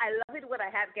great. I love it when I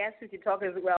have guests who can talk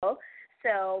as well.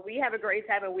 So we have a great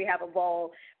time and we have a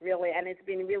ball, really, and it's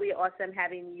been really awesome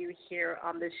having you here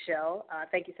on the show.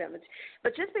 Thank you so much.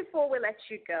 But just before we let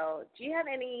you go, do you have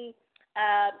any,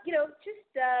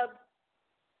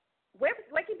 where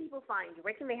can people find you?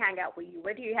 Where can they hang out with you?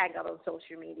 Where do you hang out on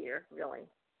social media, really?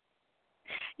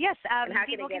 Yes, and how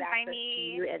people can they get find access me. to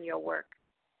you and your work?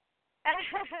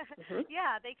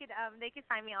 Yeah, they could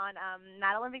find me on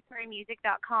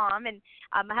MadelynVictoriaMusic.com, and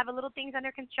I have a little things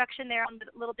under construction there on the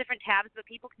little different tabs, but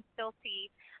people can still see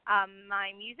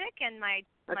my music and my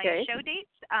show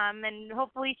dates, and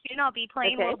hopefully soon I'll be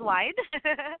playing worldwide,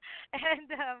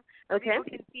 and people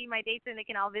can see my dates and they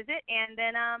can all visit, and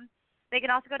then they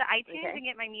can also go to iTunes and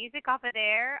get my music off of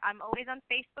there. I'm always on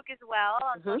Facebook as well,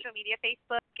 on social media,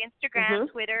 Facebook, Instagram,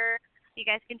 Twitter. You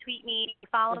guys can tweet me,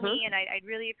 follow me, and I'd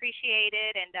really appreciate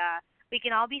it. And we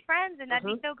can all be friends, and that'd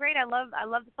be so great. I love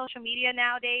the social media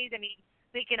nowadays. I mean,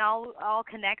 we can all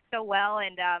connect so well,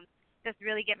 and just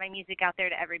really get my music out there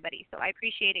to everybody. So I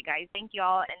appreciate it, guys. Thank you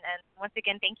all, and once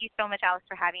again, thank you so much, Alice,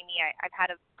 for having me. I've had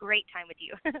a great time with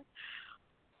you.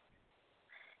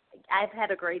 I've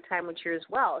had a great time with you as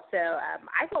well. So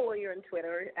I follow you on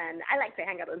Twitter, and I like to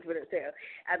hang out on Twitter too.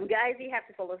 Guys, you have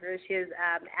to follow her. She's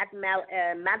at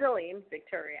Madelyn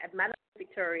Victoria, at Madelyn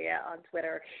Victoria on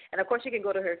Twitter. And, of course, you can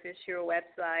go to her official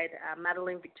website,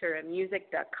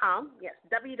 MadelynVictoriaMusic.com. Yes,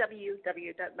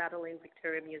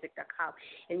 www.MadelynVictoriaMusic.com.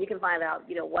 And you can find out,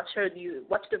 watch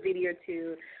the video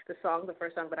to the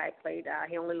first song that I played,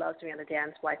 He Only Loves Me on the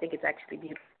Dance Floor. I think it's actually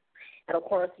beautiful. And, of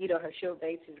course, her show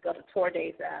dates, she's got a tour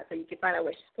dates, so you can find out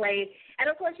where she's played. And,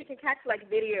 of course, you can catch,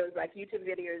 videos, YouTube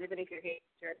videos, even if you're here.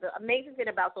 The amazing thing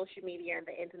about social media and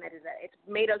the Internet is that it's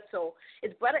made us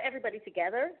it's brought everybody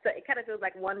together, so it kind of feels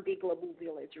like one big global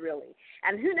village, really.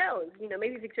 And who knows,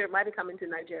 maybe Victoria might be coming to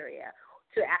Nigeria,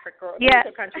 to Africa, or to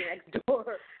the country next door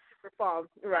to perform,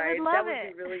 right? That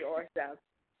would be really awesome.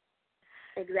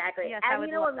 Exactly. Yes, and I would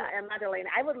love that. Madelyn,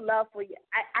 I would love for you.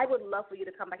 I would love for you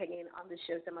to come back again on the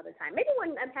show some other time. Maybe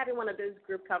when I'm having one of those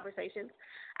group conversations,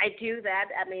 I do that.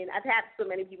 I mean, I've had so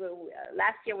many people.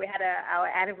 Last year we had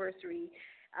our anniversary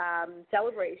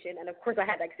celebration, and of course I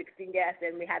had 16 guests,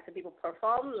 and we had some people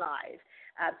perform live.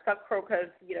 Scott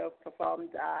Croker's,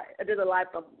 performed, did a live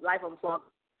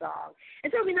unplugged song,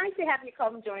 and so it'd be nice to have you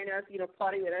come join us,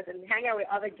 party with us, and hang out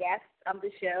with other guests on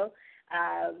the show.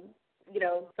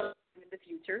 In the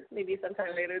future, maybe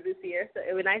sometime later this year. So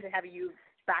it would be nice to have you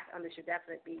back on the show.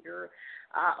 Definitely, you're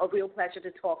a real pleasure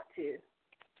to talk to.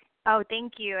 Oh,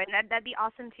 thank you, and that'd be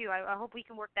awesome too. I hope we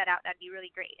can work that out. That'd be really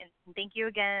great. And thank you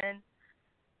again.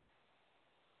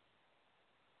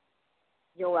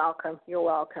 You're welcome.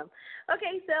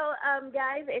 Okay, so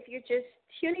guys, if you're just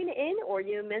tuning in or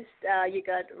you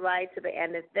got right to the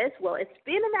end of this, well, it's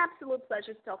been an absolute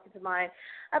pleasure talking to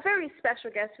a very special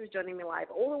guest who's joining me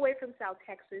live all the way from South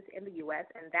Texas in the U.S.,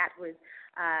 and that was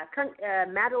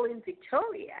Madelyn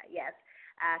Victoria, yes.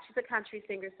 She's a country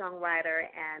singer-songwriter,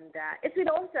 and it's been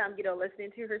awesome,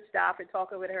 listening to her stuff and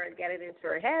talking with her and getting into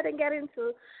her head and getting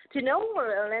to know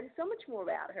her and learn so much more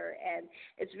about her. And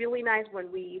it's really nice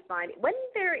when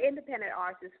there are independent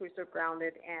artists who are so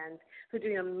grounded and who are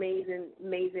doing amazing,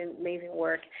 amazing, amazing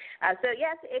work. So,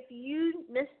 yes, if you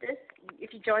missed this,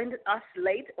 if you joined us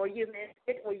late or you missed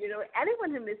it or anyone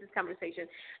who missed this conversation,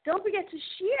 don't forget to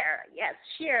share. Yes,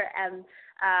 share. And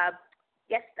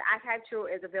yes, the archive show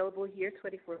is available here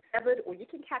 24/7, or you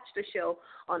can catch the show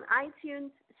on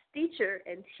iTunes, Stitcher,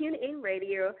 and TuneIn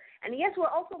Radio. And yes, we're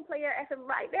also on Player FM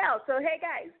right now. So, hey,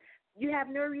 guys, you have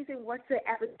no reason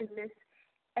whatsoever to miss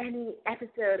any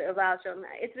episode of our show.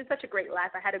 It's been such a great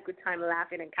laugh. I had a good time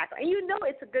laughing and cackling. And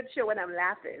it's a good show when I'm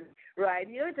laughing, right?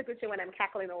 It's a good show when I'm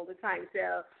cackling all the time.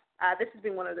 So this has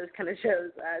been one of those kind of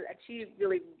shows. She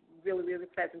really, really, really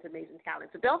pleasant, amazing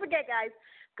talent. So don't forget, guys,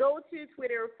 go to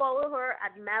Twitter, follow her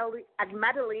at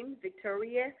Madelyn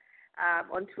Victoria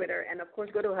on Twitter, and of course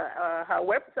go to her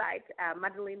website,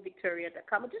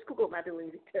 MadelynVictoria.com, or just Google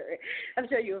Madelyn Victoria. I'm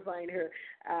sure you'll find her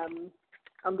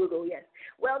on Google. Yes.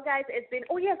 Well, guys, it's been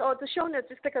the show notes.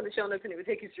 Just click on the show notes, and it will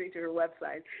take you straight to her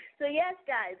website. So yes,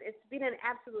 guys, it's been an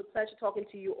absolute pleasure talking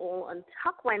to you all on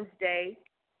Talk Wednesday.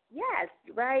 Yes,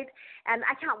 right. And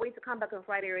I can't wait to come back on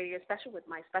Friday Radio Special with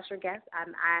my special guest.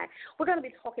 We're going to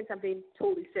be talking something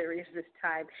totally serious this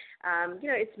time.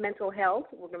 It's mental health.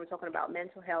 We're going to be talking about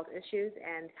mental health issues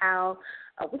and how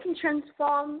we can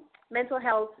transform mental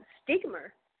health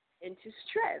stigma into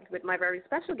strength with my very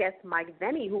special guest, Mike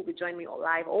Venny, who will be joining me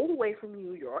live all the way from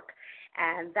New York.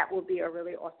 And that will be a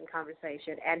really awesome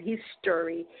conversation. And his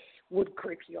story would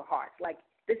grip your heart.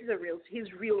 This is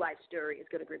his real life story is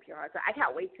going to grip your heart. So I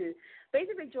can't wait to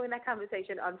basically join that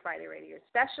conversation on Friday Radio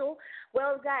Special.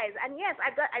 Well, guys, and yes,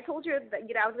 I told you that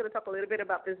I was going to talk a little bit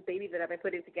about this baby that I've been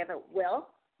putting together. Well,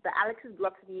 the Alex's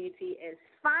Blog community is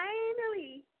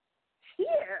finally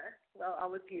here. Well,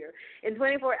 almost here. In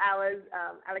 24 hours,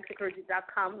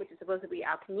 alexakurji.com, which is supposed to be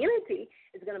our community,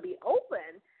 is going to be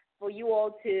open for you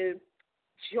all to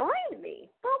join me.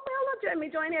 Well, not join me.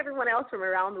 Join everyone else from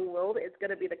around the world. It's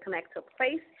going to be the Connector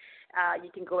place.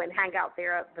 You can go and hang out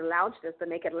there at the lounge. There's the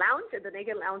Naked Lounge, and the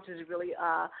Naked Lounge is really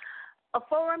a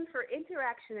forum for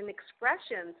interaction and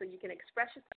expression, so you can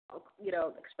express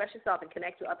yourself and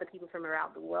connect to other people from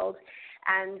around the world.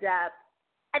 And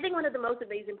I think one of the most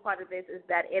amazing part of this is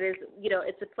that it is,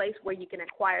 it's a place where you can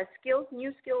acquire skills,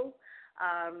 new skills,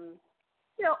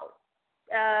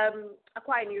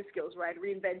 acquire new skills, right?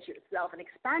 Reinvent yourself and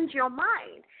expand your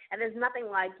mind. And there's nothing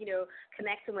like,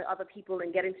 connecting with other people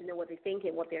and getting to know what they think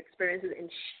and what their experiences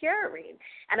and sharing.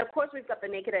 And of course, we've got the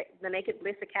Naked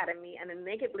Bliss Academy. And in the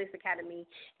Naked Bliss Academy,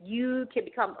 you can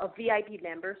become a VIP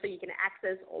member, so you can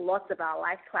access lots of our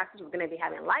live classes. We're going to be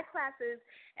having live classes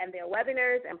and their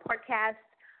webinars and podcasts.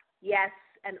 Yes,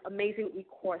 and amazing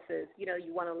e-courses,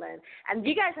 you want to learn. And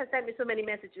you guys have sent me so many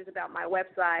messages about my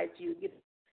website.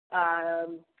 How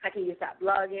can you start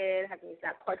blogging? How can you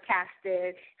start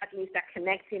podcasting? How can you start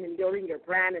connecting and building your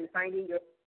brand and finding your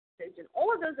message and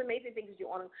all of those amazing things that you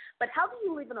want to. But how do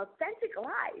you live an authentic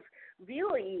life,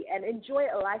 really, and enjoy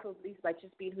a life of peace by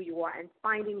just being who you are and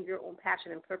finding your own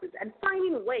passion and purpose and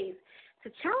finding ways to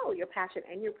channel your passion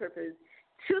and your purpose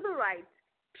to the right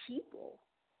people,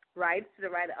 right, to the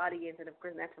right audience, and, of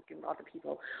course, networking with other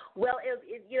people. Well,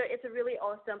 it's a really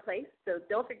awesome place, so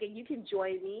don't forget you can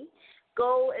join me.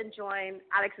 Go and join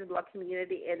Alex's Blog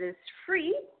community. It is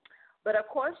free, but, of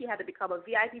course, you have to become a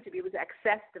VIP to be able to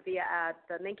access the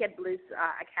Naked Bliss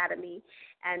Academy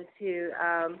and to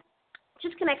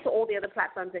just connect to all the other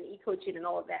platforms and e-coaching and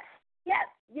all of that. Yes,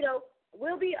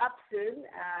 we'll be up soon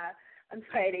on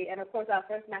Friday, and, of course, our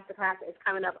first masterclass is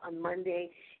coming up on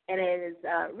Monday, and it is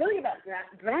really about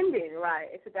branding, right?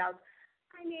 It's about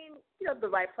finding, the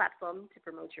right platform to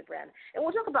promote your brand. And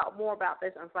we'll talk more about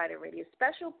this on Friday Radio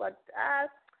Special, but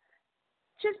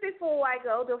just before I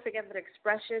go, don't forget that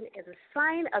expression is a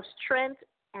sign of strength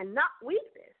and not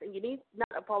weakness, and you need not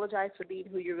apologize for being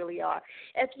who you really are.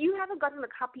 If you haven't gotten a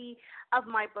copy of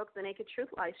my book, The Naked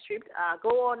Truth Live Streamed,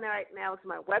 go on right now to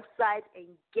my website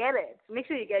and get it. Make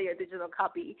sure you get your digital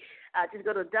copy. Just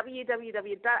go to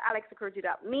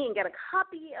www.alexakurji.me and get a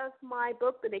copy of my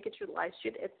book, The Naked Truth Live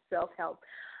Streamed. It's a self-help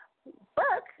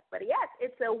book, but yes,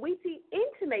 it's a witty,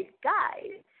 intimate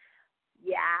guide,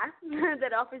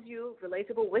 that offers you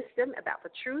relatable wisdom about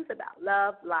the truth, about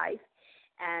love, life,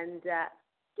 and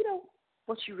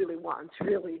what you really want,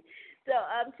 really. So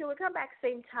until we come back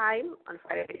same time on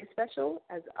Friday Special,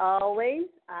 as always,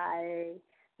 I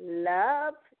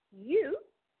love you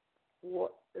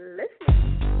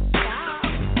listening. Bye.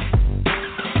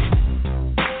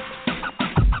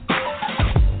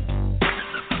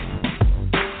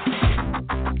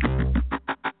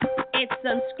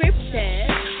 unscripted.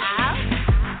 How?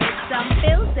 It's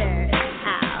unfiltered.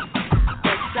 How?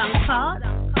 It's uncut.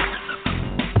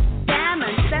 Damn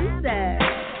uncensored.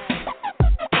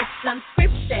 It's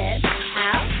unscripted.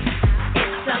 How?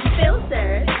 It's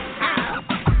unfiltered. How?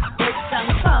 It's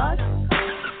uncut.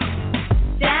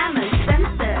 Damn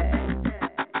uncensored.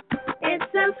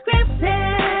 It's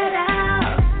unscripted.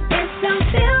 How? It's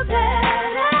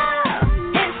unfiltered. How?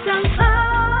 It's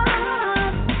uncut.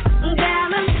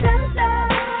 Damn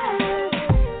uncensored.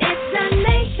 It's the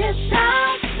Naked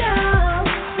Talk Show.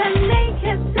 The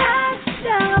Naked Talk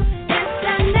Show. It's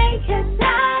the Naked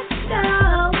Talk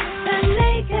Show. The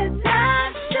Naked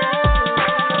Talk Show.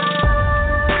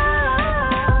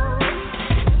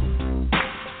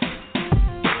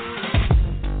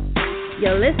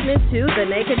 You're listening to The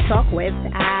Naked Talk with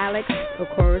Alex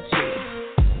Okorji.